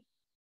गर्ने हो कि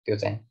त्यो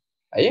चाहिँ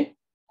है।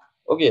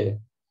 ओके,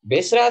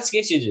 भेषराज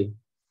केसीजी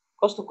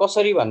कस्तो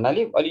कसरी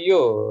भन्नाले अलि यो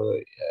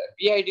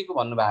पिआइडीको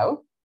भन्नुभयो हो।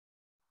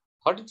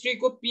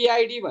 33को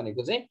पिआइडी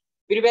भनेको चाहिँ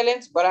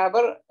प्रिभ्यालेन्स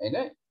बराबर होइन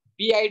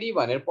पिआइडी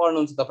भनेर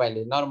पढ्नुहुन्छ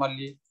तपाईँले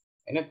नर्मल्ली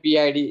होइन।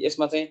 पिआइडी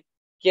यसमा चाहिँ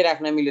के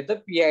राख्न मिल्यो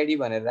त, पिआइडी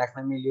भनेर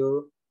राख्न मिल्यो।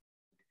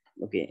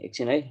 ओके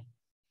एकछिन है,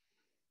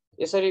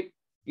 यसरी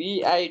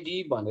पिआइडी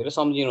भनेर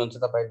सम्झिनुहुन्छ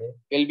तपाईँले,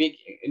 पेल्भिक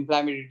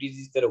इन्फ्लामेटरी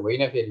डिजिज तर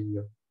होइन फेरि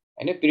यो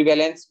होइन।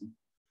 Prevalence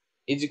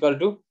equal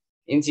to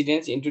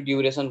incidence into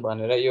duration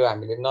भनेर यो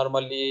हामीले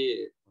नर्मल्ली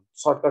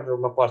सर्टकट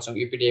रूपमा पढ्छौँ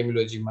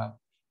एपिडेमियोलोजीमा,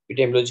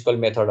 एपिडेमियोलोजिकल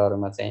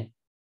मेथडहरूमा चाहिँ।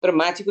 तर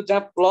माथिको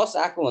जहाँ प्लस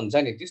आएको हुन्छ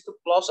नि त्यस्तो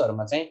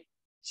प्लसहरूमा चाहिँ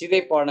सिधै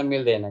पढ्न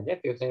मिल्दैन क्या,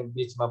 त्यो चाहिँ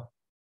बिचमा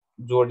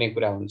जोड्ने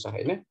कुरा हुन्छ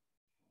होइन।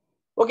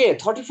 Okay,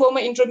 34मा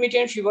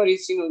intermediate fever is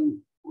scene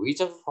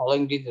which of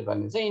following disease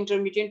भन्ने चाहिँ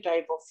इन्टरमिडिएट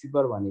टाइप अफ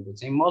फिभर भनेको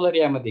चाहिँ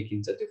मलेरियामा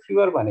देखिन्छ। त्यो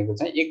फिभर भनेको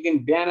चाहिँ एक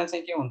दिन बिहान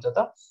चाहिँ के हुन्छ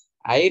त,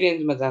 हाई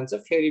रेन्जमा जान्छ,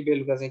 फेरि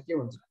बेलुका चाहिँ के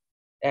हुन्छ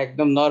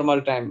एकदम नर्मल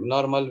टाइम,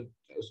 नर्मल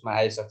उसमा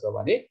आइसक्छ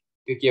भने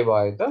त्यो के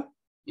भयो त,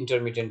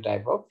 इन्टरमिडिएट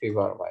टाइप अफ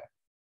फिभर भयो।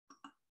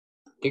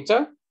 ठिक छ।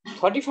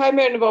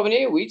 35मा हेर्नुभयो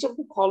भने विच अफ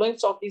द फलोइङ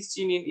सक is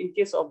scene in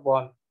case of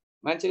burn.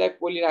 मान्छेलाई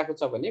पोलिरहेको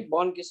छ भने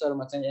बर्न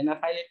केसहरूमा चाहिँ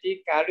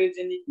एनाफाइलेटिक,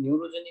 कार्डियोजेनिक,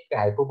 न्युरोजेनिक,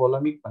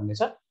 हाइपोभोलेमिक भन्ने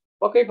छ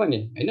पक्कै पनि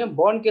होइन।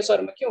 बर्न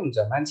केसहरूमा के हुन्छ,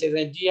 मान्छे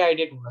चाहिँ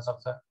डिहाइड्रेट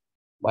हुनसक्छ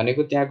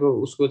भनेको त्यहाँको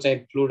उसको चाहिँ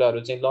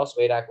फ्लुइडहरू चाहिँ लस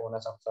भइरहेको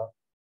हुनसक्छ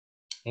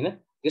होइन।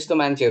 त्यस्तो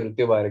मान्छेहरू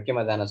त्यो भएर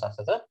केमा जान सक्छ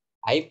त,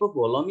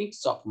 हाइपोभोलेमिक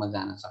सकमा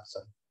जान सक्छ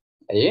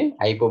है,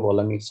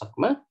 हाइपोभोलेमिक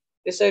सकमा।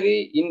 त्यसरी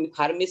in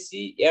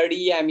pharmacy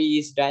एडियामी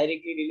is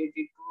directly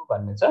related to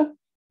भन्ने छ।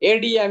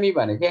 एडियामी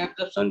भनेको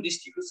एब्जर्प्सन,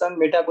 डिस्ट्रिब्युसन,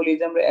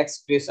 मेटाबोलिजम र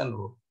एक्सप्रेसन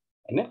हो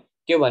होइन।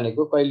 त्यो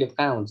भनेको कहिले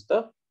कहाँ हुन्छ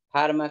त,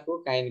 फार्माको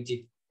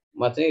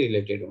काइनेटिकमा चाहिँ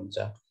रिलेटेड हुन्छ।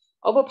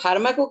 अब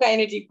फार्माको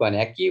काइनेटिक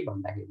भने के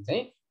भन्दाखेरि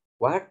चाहिँ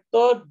what the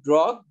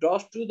drug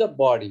does to the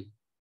body.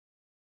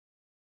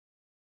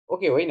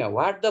 Okay होइन,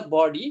 what the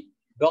body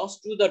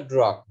does to the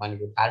drug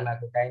भनेको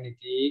फार्माको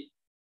काइनेटिक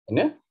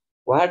होइन।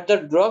 What the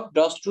drug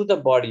does to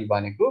the body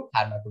भनेको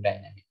फार्माको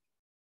डाइनामिक।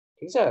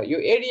 ठिक छ। यो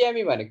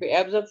एडियामी भनेको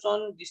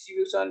एब्जर्प्सन,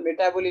 डिस्ट्रिब्युसन,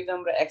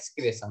 मेटाबोलिजम र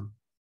एक्सक्रेसन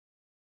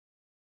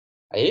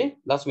है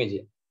लक्ष्मीजी।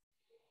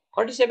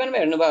 47 मा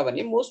हेर्नुभयो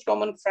भने most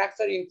common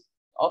fracture in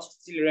of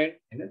children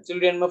हैन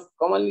चिल्ड्रेनमा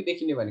कमनली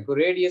देखिने भनेको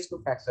रेडियसको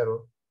फ्र्याक्चर हो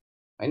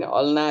हैन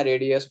अल्ना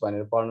रेडियस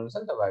भनेर पढ्नुहुन्छ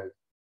नि तपाईहरु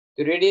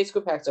त्यो रेडियसको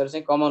फ्र्याक्चर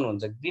चाहिँ कमन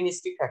हुन्छ ग्रीन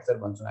स्टिक फ्र्याक्चर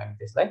भन्छौँ हामी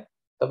त्यसलाई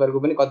तपाईहरुको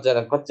पनि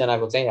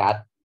कतिजनाको चाहिँ हात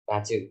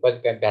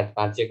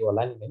भाँचेको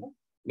होला नि हैन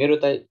मेरो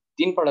त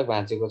 3 पटक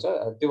भाँचेको छ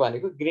त्यो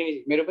भनेको ग्रीन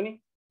मेरो पनि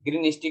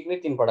ग्रीन स्टिक नै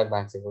 3 पटक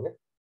भाँचेको के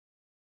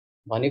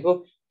भनेको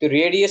त्यो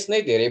रेडियस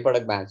नै धेरै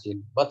पटक भाँचियो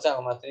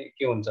बच्चामा चाहिँ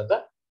के हुन्छ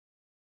त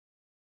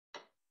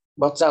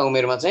बच्चा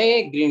उमेरमा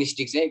चाहिँ ग्रीन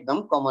स्टिक चाहिँ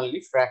एकदम कमनली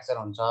फ्र्याक्चर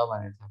हुन्छ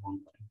भनेर थाहा पाउनु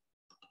पर्यो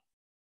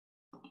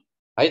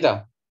है त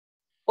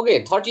ओके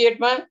 38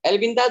 मा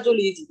एल्बिन्डाजोल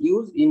is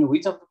use in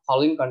which of the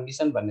following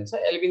condition भन्ने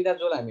छ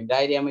एल्बिन्डाजोल हामी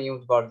डायरियामा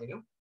युज गर्दिनौं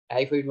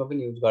टाइफोइडमा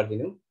पनि युज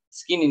गर्दिनौं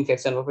स्किन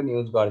इन्फेक्सनमा पनि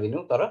युज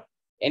गर्दिनौं तर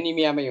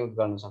एनिमियामा युज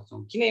गर्न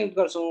सक्छौं किन युज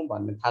गर्छौं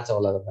भन्ने थाहा छ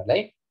होला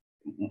तपाईलाई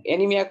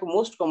एनिमियाको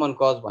मोस्ट कमन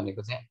कज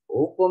भनेको चाहिँ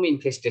हुकम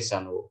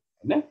इन्फेस्टेसन हो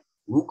हैन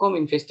हुकम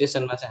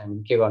इन्फेस्टेसनमा चाहिँ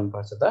हामी के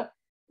गर्नुपर्छ त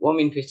वर्म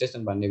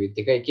इन्फेस्टेसन भन्ने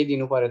बित्तिकै के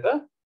दिनु पर्यो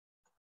त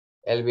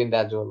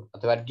एल्बिन्डाजोल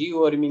अथवा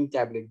डिवर्मिङ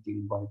ट्याब्लेट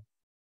दिनु पर्यो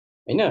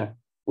हैन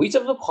which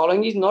of the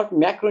following is not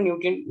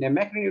म्याक्रोन्युट्रिएन्ट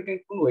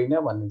म्याक्रोन्युट्रिएन्ट कुन होइन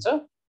भन्ने छ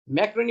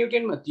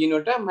म्याक्रोन्युट्रिएन्टमा 3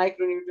 वटा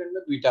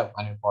माइक्रोन्युट्रिएन्टमा 2 टा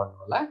भनेर पढ्नु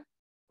होला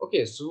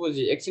ओके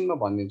सुबोजी एकछिनमा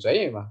भनिदिन्छु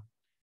है म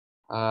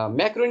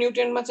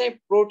म्याक्रोन्युट्रिएन्टमा चाहिँ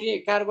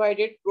प्रोटिन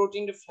कार्बोहाइड्रेट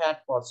प्रोटिन र फ्याट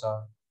पर्छ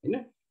हैन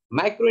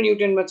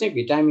माइक्रोन्युट्रिएन्टमा चाहिँ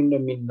भिटामिन र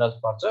मिनरल्स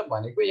पर्छ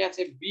भनेको यहाँ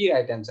चाहिँ बी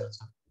राइट आन्सर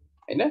छ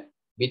हैन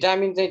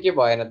भिटामिन चाहिँ के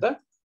भएन त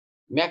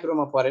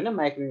म्याक्रोमा परेन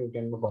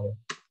माइक्रोन्युट्रिएन्टमा पर्यो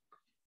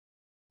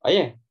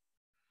है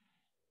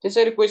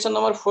त्यसरी क्वेशन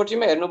नम्बर 40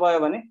 मा हेर्नुभयो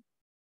भने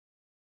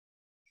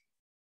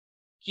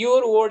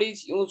cure word is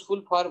useful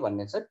for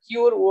भन्ने छ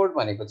क्योर वर्ड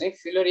भनेको चाहिँ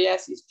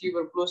फिलोरियासिस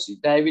ट्युबरक्लोसिस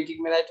डायबिटिक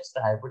मेलाइटिस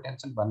र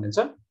हाइपरटेन्सन भन्ने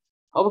छ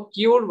अब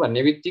क्योर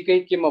भन्ने बित्तिकै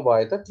केमा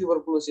भयो त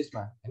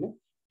ट्युबरक्लोसिसमा हैन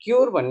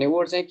क्योर भन्ने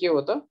वर्ड चाहिँ के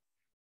हो त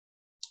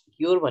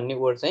क्योर भन्ने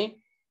वर्ड चाहिँ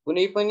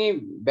कुनै पनि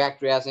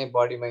ब्याक्टेरिया चाहिँ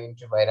बडीमा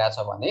इन्ट्री भइराछ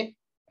भने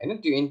हैन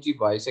त्यो इन्ट्री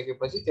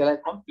भइसकेपछि त्यसलाई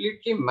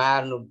कम्प्लिटली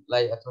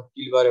मार्नुलाई अथवा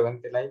किल गर्यो भने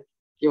त्यसलाई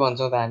के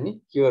भन्छौं त हामी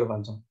क्योर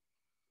भन्छौं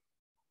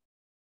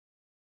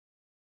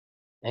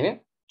हैन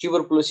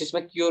ट्युबरक्लोसिसमा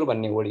क्योर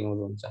भन्ने वर्ड युज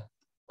हुन्छ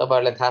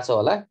तपाईहरुलाई थाहा छ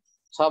होला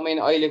 6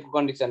 महिना अहिलेको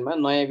कन्डिसनमा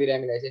नयाँ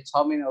बिरामीलाई चाहिँ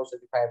 6 महिना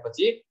औषधि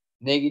खाएपछि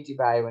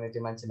नेगेटिभ आयो भने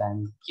त्यो मान्छेलाई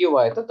हामी के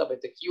भयो त तपाई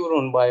त क्योर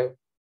हुनु भयो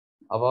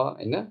अब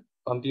हैन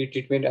कम्प्लिट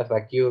ट्रिटमेन्ट अथवा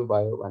क्योर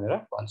भयो भनेर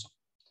भन्छौं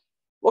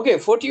ओके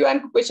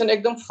 41 को क्वेशन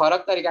एकदम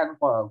फरक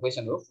तरिकाको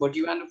क्वेशन हो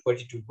 41 र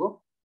 42 को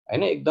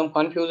हैन एकदम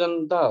कन्फ्युजन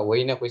त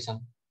होइन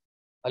क्वेशन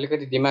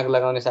अलिकति दिमाग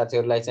लगाउने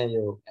साथीहरुलाई चाहिँ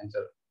यो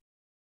आन्सर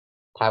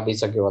थाहा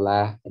भइसक्यो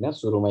होला हैन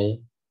सुरुमै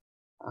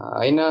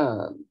हैन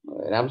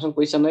राम्रोसँग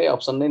क्वेशन नै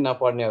अप्सन नै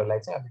नपढ्नेहरुलाई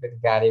चाहिँ अलिकति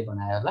गाह्रै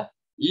बनायो होला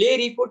ले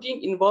reporting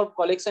involve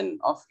collection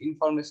of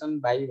information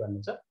by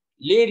भन्ने छ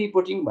ले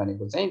रिपोर्टिङ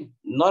भनेको चाहिँ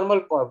नर्मल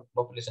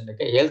पपुलेसनले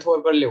के हेल्थ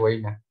वर्करले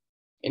होइन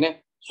हैन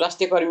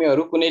स्वास्थ्य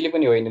कर्मीहरु कुनैले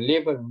पनि होइन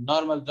लेबर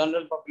नर्मल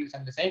जनरल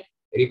पपुलेसनले चाहिँ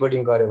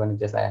रिपोर्टिङ गर्यो भने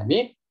त्यसलाई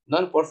हामी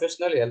नन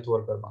प्रोफेसनल हेल्थ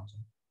वर्कर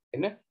भन्छौं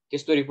हैन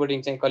त्यस्तो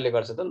रिपोर्टिङ चाहिँ कसले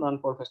गर्छ त नन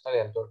प्रोफेसनल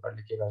हेल्थ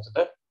वर्करले के गर्छ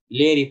त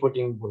ले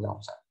रिपोर्टिङ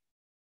बुझाउँछ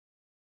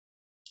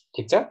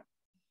ठीक छ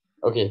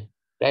ओके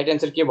राइट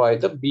आन्सर के भयो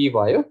त बी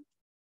भयो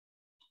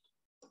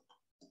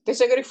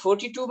त्यसैगरी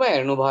 42 मा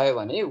हेर्नु भयो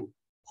भने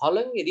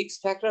following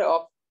risk factor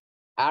of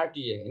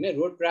RTA हैन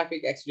रोड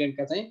ट्राफिक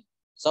एक्सिडेन्टका चाहिँ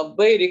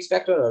सबै रिस्क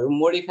फ्याक्टरहरु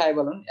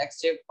मोडिफाएबल हुन्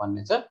एक्सेप्ट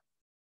भन्ने छ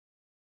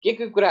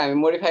के कुरा हामी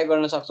मोडिफाई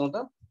गर्न सक्छौं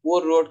त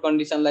पोर रोड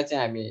कन्डिसनलाई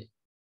चाहिँ हामी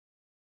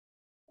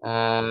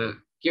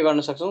के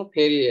गर्न सक्छौं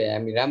फेरि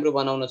हामी राम्रो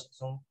बनाउन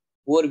सक्छौं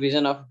पोर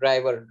भिजन अफ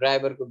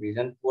ड्राइभरको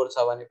भिजन पोर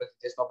छ भनेपछि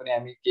त्यसमा पनि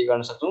हामी के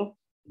गर्न सक्छौं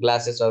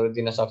ग्लासेसहरु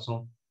दिन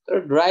सक्छौं तर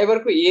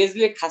ड्राइभरको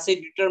एजले खासै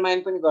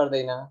डिटरमाइन पनि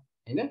गर्दैन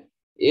हैन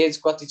एज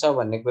कति छ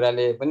भन्ने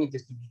कुराले पनि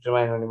त्यस्तो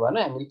डिटरमाइन हुने भएन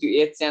हामीले त्यो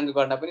एज चेन्ज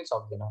गर्न पनि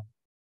सक्दैनौं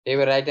त्यही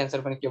भएर राइट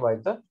आन्सर पनि के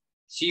भयो त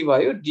सी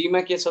भयो डी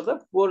मा के छ त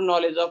पोर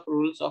knowledge of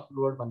rules off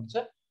road भन्ने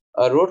छ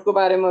रोडको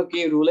बारेमा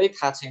के रुलै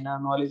थाहा छैन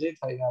नलेजै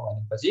छैन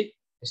भनेपछि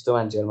त्यस्तो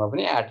मान्छेहरुमा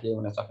पनि आरटीए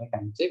हुन सक्ने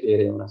काम चाहिँ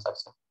धेरै हुन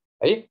सक्छ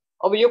है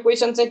अब यो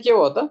क्वेशन चाहिँ के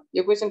हो त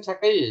यो क्वेशन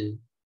ठ्याक्कै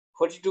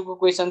 42 को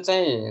क्वेशन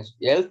चाहिँ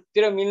हेल्थ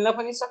तिर मिल्न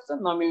पनि सक्छ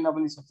नमिल्न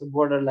पनि सक्छ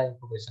बोर्डर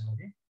लाइनको क्वेशन हो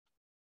के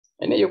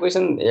हैन यो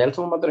क्वेशन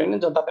हेल्थमा मात्र हैन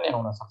जता पनि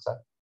आउन सक्छ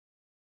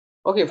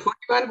ओके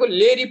 41 को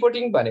ले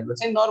रिपोर्टिङ भनेको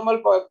चाहिँ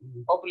नर्मल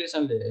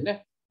पपुलेसनले हैन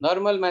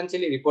नर्मल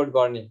मान्छेले रिपोर्ट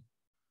गर्ने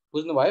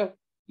बुझ्नु भयो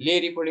ले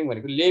रिपोर्टिङ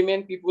भनेको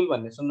लेमेन पिपुल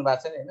भन्ने सुन्नु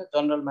भएको छ नि हैन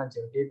जनरल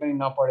मान्छेहरु केही पनि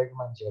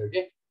नपढेको मान्छेहरु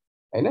के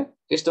हैन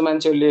त्यस्तो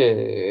मान्छेहरुले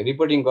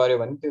रिपोर्टिङ गर्यो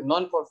भने त्यो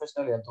नन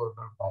प्रोफेसनल हेल्थ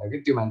वर्कर भयो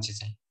के त्यो मान्छे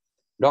चाहिँ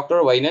डाक्टर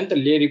होइन नि त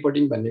ले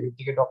रिपोर्टिङ भन्ने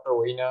बित्तिकै डाक्टर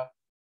होइन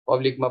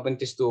पब्लिकमा पनि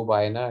त्यस्तो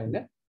भएन हैन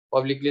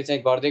पब्लिकले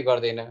चाहिँ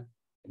गर्दैन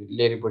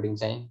ले रिपोर्टिङ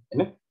चाहिँ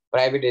हैन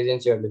प्राइभेट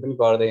एजेन्सीहरुले पनि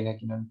गर्दैन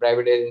किनभने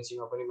प्राइभेट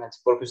एजेन्सीमा पनि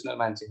मान्छे प्रोफेसनल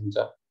मान्छे हुन्छ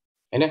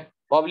हैन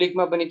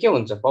पब्लिकमा पनि के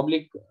हुन्छ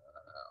पब्लिक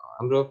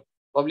हाम्रो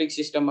पब्लिक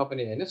सिस्टममा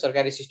पनि हैन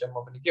सरकारी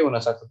सिस्टममा पनि के हुन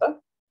सक्छ त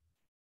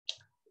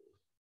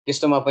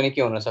त्यस्तोमा पनि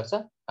के हुन सक्छ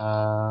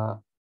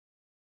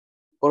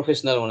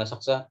प्रोफेसनल हुन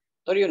सक्छ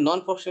तर यो नन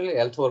प्रोफेसनल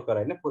हेल्थ वर्कर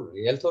हैन,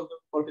 हेल्थ वर्कर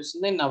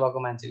प्रोफेसन नै नभएको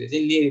मान्छेले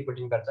चाहिँ ले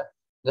रिपोर्टिङ गर्छ,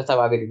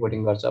 जथाभावी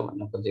रिपोर्टिङ गर्छ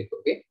भन्न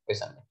खोजेको के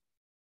क्वेसन।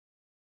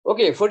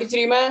 ओके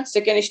 43 मा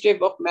second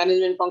step of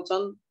management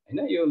function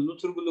हैन, यो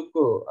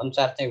लुथुरगुलुकको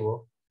अनुसार चाहिँ हो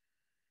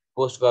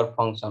पोस्ट गर्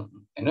फंक्सन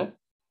हैन।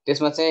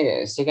 त्यसमा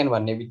चाहिँ सेकेन्ड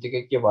भन्ने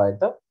बित्तिकै के भयो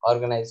त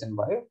अर्गनाइजेसन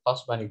भयो,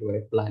 फर्स्ट भनेको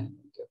भयो प्लानिङ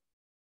थियो।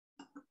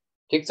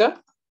 ठीक छ।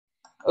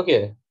 ओके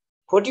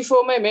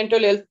 44 मा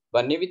मेन्टल हेल्थ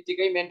भन्ने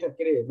बित्तिकै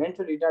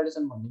मेन्टल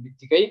रिटार्डेसन भन्ने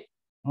बित्तिकै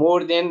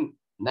मोर देन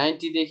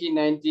 90 देखि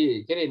 90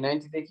 के रे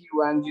 90 देखि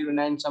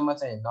 109 सम्म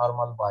चाहिँ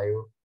नर्मल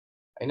भयो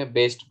हैन,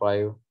 बेस्ट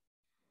भयो।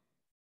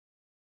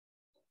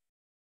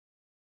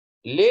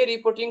 ले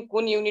रिपोर्टिङ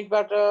कुन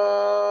युनिटबाट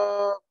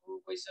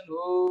क्वेसन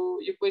हो,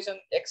 यो क्वेसन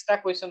एक्स्ट्रा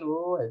क्वेसन हो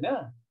हैन।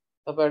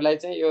 तपाईहरुलाई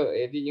चाहिँ यो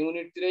यदि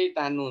युनिट 3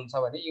 तान्नुहुन्छ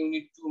भने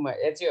युनिट 2 मा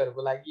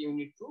एचएहरुको लागि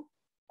युनिट 2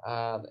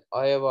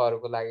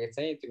 अयवहरुको लागि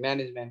चाहिँ त्यो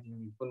म्यानेजमेन्ट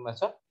युनिट कुनमा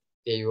छ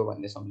त्यही हो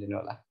भन्ने सम्झिनु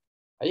होला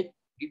है।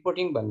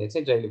 रिपोर्टिङ भन्ने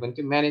चाहिँ जहिले पनि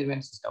त्यो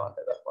म्यानेजमेन्ट सिस्टम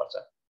अन्तर्गत पर्छ।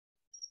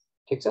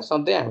 ठीक छ,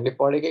 सधैँ हामीले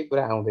पढेकै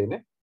कुरा आउँदैन।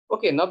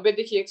 ओके 90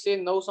 देखि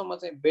 109 सम्म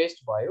चाहिँ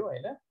बेस्ट भयो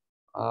हैन।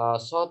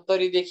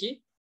 70 देखि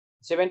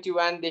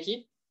 71 देखि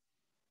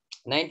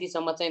 90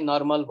 सम्म चाहिँ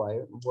नर्मल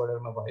भयो,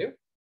 बोर्डरमा भयो।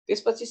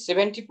 त्यसपछि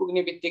 70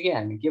 पुग्ने बित्तिकै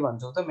हामी के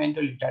भन्छौँ त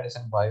मेन्टल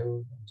रिटार्डेसन भयो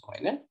भन्छौँ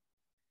हैन।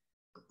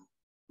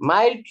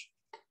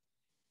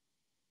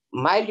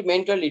 Mild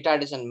mental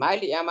retardation,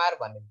 mild MR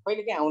भन्ने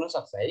कहिलेकाहीँ आउन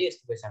सक्छ है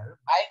यस्तो क्वेसनहरु।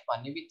 माइल्ड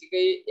भन्ने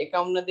बित्तिकै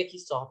 51 देखि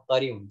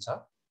 70 हुन्छ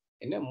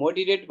हैन।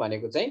 मोडरेट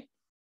भनेको चाहिँ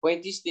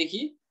 35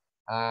 देखि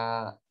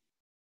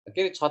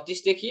के रे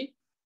 36 देखि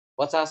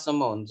 50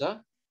 सम्म हुन्छ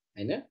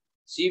हैन।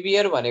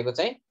 सिभियर भनेको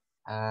चाहिँ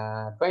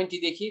 20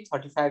 देखि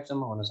 35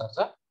 सम्म हुन सक्छ।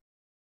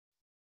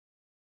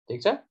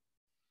 ठीक छ।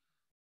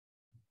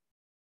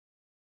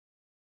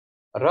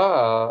 र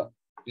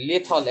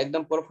लेथल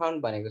एकदम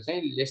प्रोफाउन्ड भनेको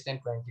चाहिँ लेस देन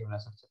 20 हुन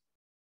सक्छ।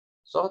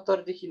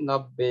 70 देखि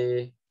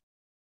 90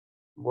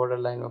 बोर्डर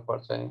लाइनमा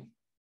पर्छ नि।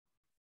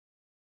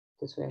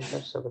 त्यसको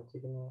एन्सर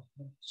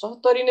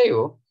 70 नै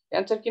हो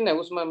एन्सर, किन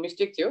उसमा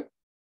मिस्टेक थियो।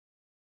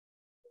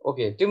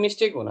 ओके त्यो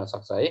मिस्टेक हुन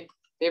सक्छ है,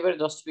 त्यही भएर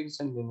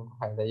जस्टिफिकेसन दिनुको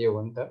फाइदा यो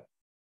हो नि त।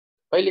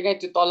 कहिलेकाहीँ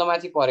त्यो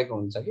तलमाथि परेको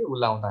हुन्छ कि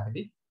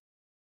उलाउँदाखेरि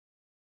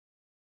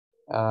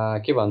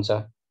के भन्छ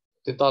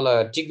त्यो तल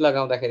टिक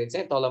लगाउँदाखेरि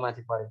चाहिँ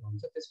तलमाथि परेको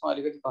हुन्छ, त्यसमा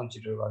अलिकति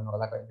कन्सिडर गर्नु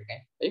होला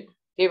कहिलेकाहीँ है।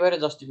 त्यही भएर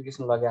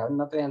जस्टिफिकेसन लगायो भने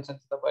नत्र एन्सर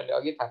त तपाईले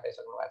अघि थाहा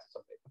पाइसक्नु भएको छ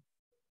सबैको।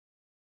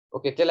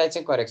 ओके त्यसलाई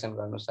चाहिँ करेक्सन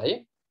गर्नुस् है,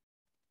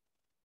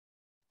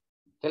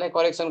 त्यसलाई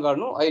करेक्सन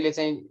गर्नु। अहिले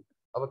चाहिँ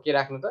अब के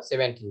राख्नु त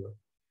 70 हो।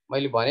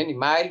 मैले भने नि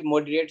माइल्ड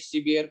मोडरेट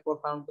सिभियर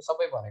प्रोफाउन्डको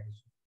सबै भनेको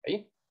छु है।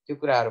 त्यो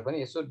कुराहरु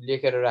पनि यसो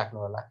लेखेर राख्नु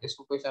होला।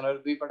 यसको क्वेसनहरु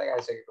दुई पटक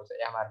आइसकेको छ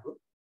एमआर को।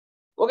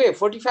 ओके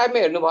 45 मा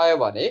हेर्नु भयो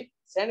भने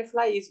sand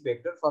fly is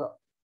vector for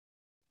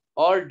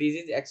all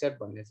disease accept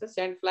भन्ने छ।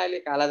 स्यान्ड फ्लाईले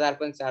कालाजार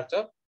पनि सार्छ,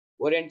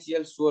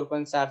 ओरेन्टियल सोर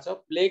पनि सार्छ,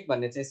 प्लेग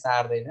भन्ने चाहिँ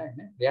सार्दैन हैन।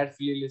 र्याट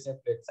फ्लीले चाहिँ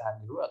प्लेग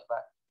सार्ने हो, अथवा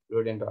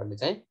रोडेन्टहरुले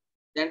चाहिँ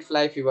स्यान्ड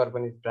फ्लाई फिभर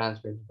पनि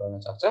ट्रान्समिट गर्न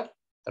सक्छ,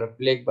 तर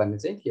प्लेग भन्ने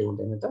चाहिँ के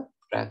हुँदैन त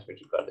ट्रान्समिट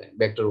गर्दैन,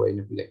 भेक्टर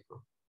होइन प्लेगको।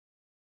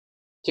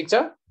 ठीक छ।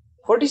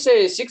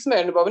 46 मा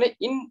हेर्नु भयो भने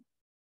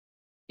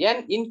एन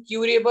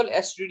इनक्युरेबल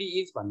एसटिडी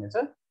इज भन्ने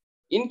छ।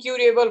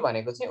 इनक्युरेबल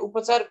भनेको चाहिँ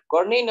उपचार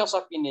गर्नै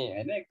नसकिने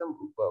हैन, एकदम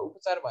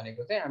उपचार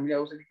भनेको चाहिँ हामीले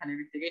औषधि खाने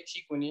बित्तिकै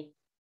ठीक हुने,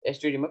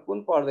 एसटिडीमा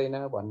कुन पर्दैन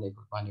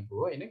भनेको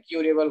हो हैन।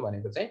 क्युरेबल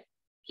भनेको चाहिँ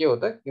के हो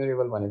त,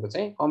 क्युरेबल भनेको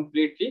चाहिँ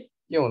कम्प्लिटली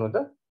के हुनु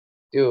त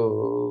त्यो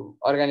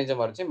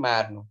अर्गानिजमहरु चाहिँ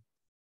मार्नु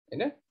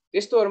हैन।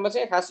 त्यस्तोहरुमा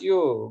चाहिँ खास यो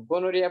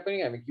गोनोरिया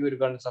पनि हामी क्युर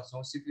गर्न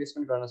सक्छौं, सिफिलिस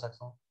पनि गर्न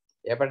सक्छौं,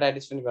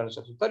 हेपाटाइटिस पनि गर्न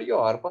सक्छौं, तर यो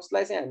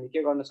हर्पसलाई चाहिँ हामी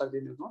के गर्न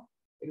सक्दैनौं,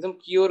 एकदम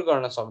क्युर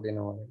गर्न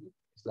सक्दैनौँ हैन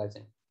यसलाई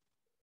चाहिँ।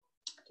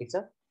 ठीक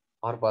छ।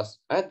 हर्पस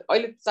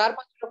अहिले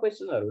 4-5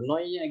 क्वेसनहरु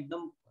नयाँ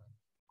एकदम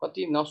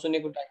कति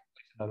नसुनेको टाइपको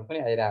क्वेसनहरु पनि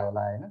आइरा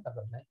होला हैन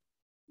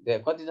तपाईहरुलाई।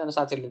 कतिजना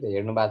साथीहरुले त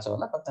हेर्नु भएको छ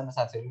होला, कतिजना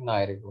साथीहरुले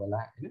नहेरेको होला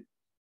हैन।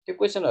 त्यो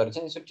क्वेसनहरु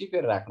चाहिँ यसो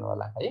टिपेर राख्नु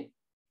होला है।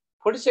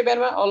 47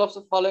 मा all of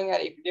the following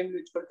are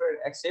epidemiological triad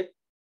accept.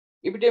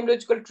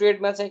 Epidemiological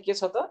ट्रेडमा चाहिँ के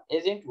छ त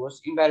एजेन्ट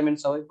होस्ट इन्भाइरोमेन्ट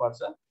सबै पर्छ।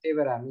 त्यही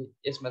भएर हामी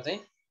यसमा चाहिँ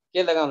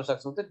के लगाउन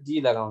सक्छौं त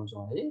डी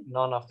लगाउँछौं है।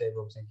 नन अफ द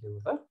एबोभ चाहिँ के हो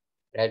त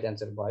राइट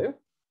आन्सर भयो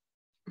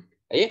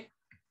है।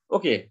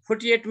 ओके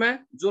 48 मा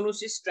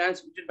जोनोसिस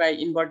transmitted by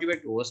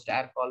इन्भर्टिब्रेट host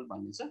are called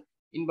भन्ने छ।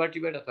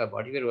 इन्भर्टिब्रेट अथवा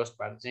भर्टिब्रेट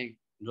होस्टबाट चाहिँ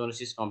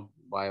जोनोसिस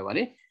भयो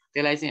भने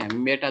त्यसलाई चाहिँ हामी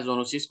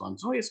मेटाजोनोसिस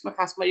भन्छौँ। यसमा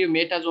खासमा यो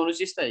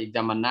मेटाजोनोसिस त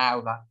एक्जाममा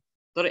नआउला,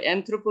 तर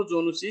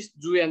एन्थ्रोपोजोनोसिस,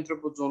 जु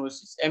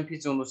एन्थ्रोपोजोनोसिस,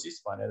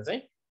 एम्फिजोनोसिस भनेर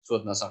चाहिँ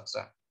सोध्न सक्छ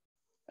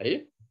है।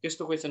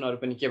 त्यस्तो क्वेसनहरु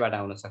पनि केबाट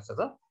आउन सक्छ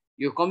त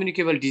यो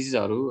कम्युनिकेबल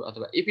डिजिजहरु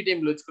अथवा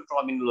एपिडेमियोलोजीको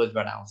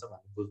टर्मिनोलोजीबाट आउँछ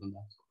भन्ने बुझ्नु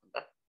पर्छ।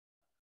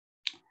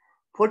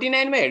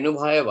 49 मा हेर्नु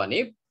भयो भने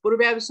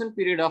प्रोबेबिसन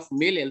period of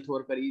mail health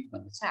worker is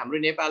भन्ने छ। हाम्रो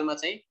नेपालमा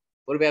चाहिँ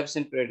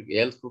प्रोबेबिसन पिरियड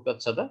हेल्थको कति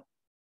छ त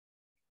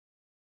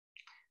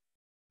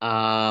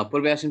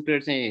प्रोबेबिसन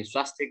पिरियड चाहिँ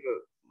स्वास्थ्यको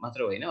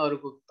मात्र होइन,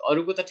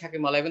 अरूको त ठ्याक्कै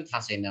मलाई पनि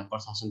थाहा छैन,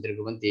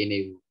 प्रशासनतिरको पनि त्यही नै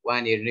हो,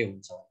 1 इयर नै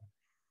हुन्छ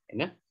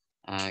हैन।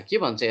 के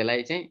भन्छ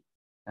यसलाई चाहिँ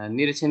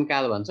निरीक्षण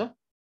काल भन्छ,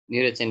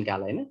 निरीक्षण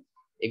काल हैन।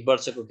 1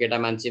 वर्षको केटा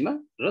मान्छेमा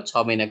र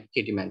 6 महिनाको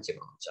केटी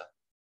मान्छेमा हुन्छ।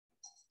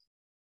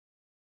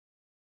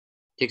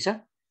 ठीक छ,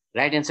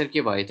 राइट एन्सर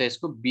के भयो त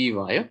यसको? बी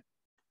भयो।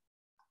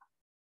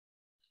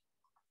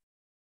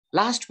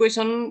 लास्ट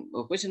क्वेसन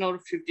नम्बर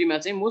 50 मा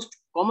चाहिँ most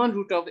common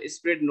root of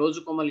spread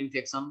नोजोकोमल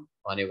infection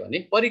भन्यो भने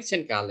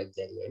परीक्षण काल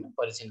एक्ज्याक्टली हैन,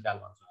 परीक्षण काल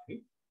भन्छौँ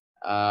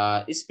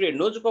हामी। स्प्रेड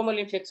नोजोकोमल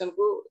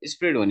इन्फेक्सनको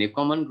स्प्रेड हुने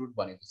कमन रुट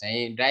भनेको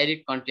चाहिँ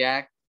डाइरेक्ट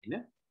कन्ट्याक्ट हैन,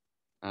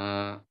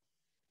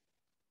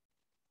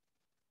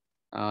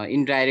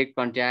 indirect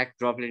contact,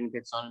 droplet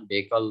infection,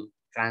 vehicle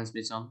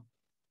transmission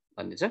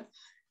भन्ने छ।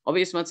 अब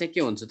यसमा चाहिँ के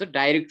हुन्छ त?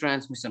 डाइरेक्ट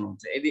ट्रान्समिसन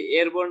हुन्छ। यदि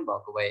एयरबोर्न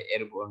भएको भए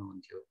एयरबोर्न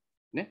हुन्थ्यो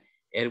हैन,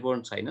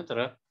 एयरबोर्न छैन तर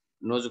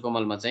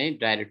नोजोकोमलमा चाहिँ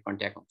डाइरेक्ट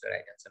कन्ट्याक्ट हुन्छ,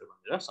 राइट एन्सर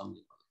भनेर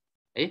सम्झिनु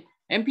है।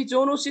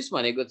 एम्फिजोनोसिस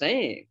भनेको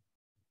चाहिँ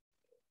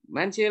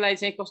मान्छेलाई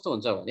चाहिँ कस्तो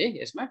हुन्छ भने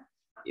यसमा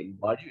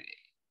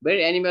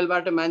भेरी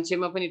एनिमलबाट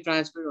मान्छेमा पनि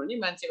ट्रान्समिट हुने,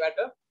 मान्छेबाट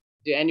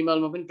त्यो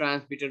एनिमलमा पनि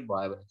ट्रान्समिटेड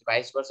भयो भने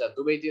भाइस वर्सा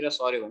दुवैतिर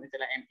सर्यो भने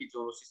त्यसलाई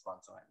एम्फिजोनोसिस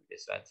भन्छौँ हामी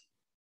त्यसलाई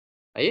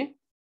है।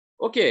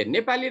 ओके,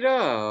 नेपाली र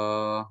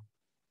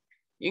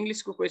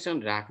इङ्ग्लिसको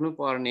क्वेसन राख्नु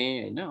पर्ने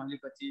हैन,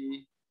 अलिकति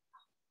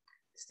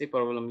त्यस्तै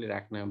प्रब्लमले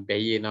राख्न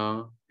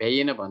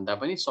भ्याइएन भन्दा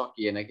पनि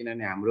सकिएन,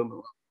 किनभने हाम्रो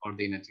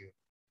पर्दैन थियो।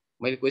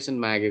 मैले क्वेसन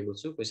मागेको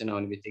छु, क्वेसन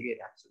आउने बित्तिकै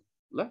राख्छु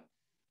ल।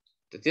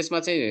 त्यसमा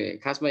चाहिँ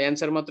खासमा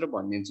एन्सर मात्र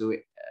भनिदिन्छु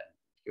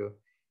त्यो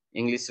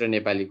इङ्ग्लिस र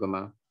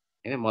नेपालीकोमा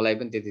हैन, मलाई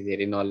पनि त्यति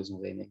धेरै नलेज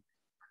हुँदैन।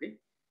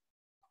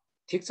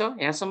 ठीक छ,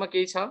 यहाँसम्म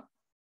केही छ?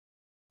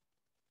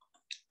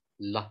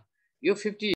 ल, यो 50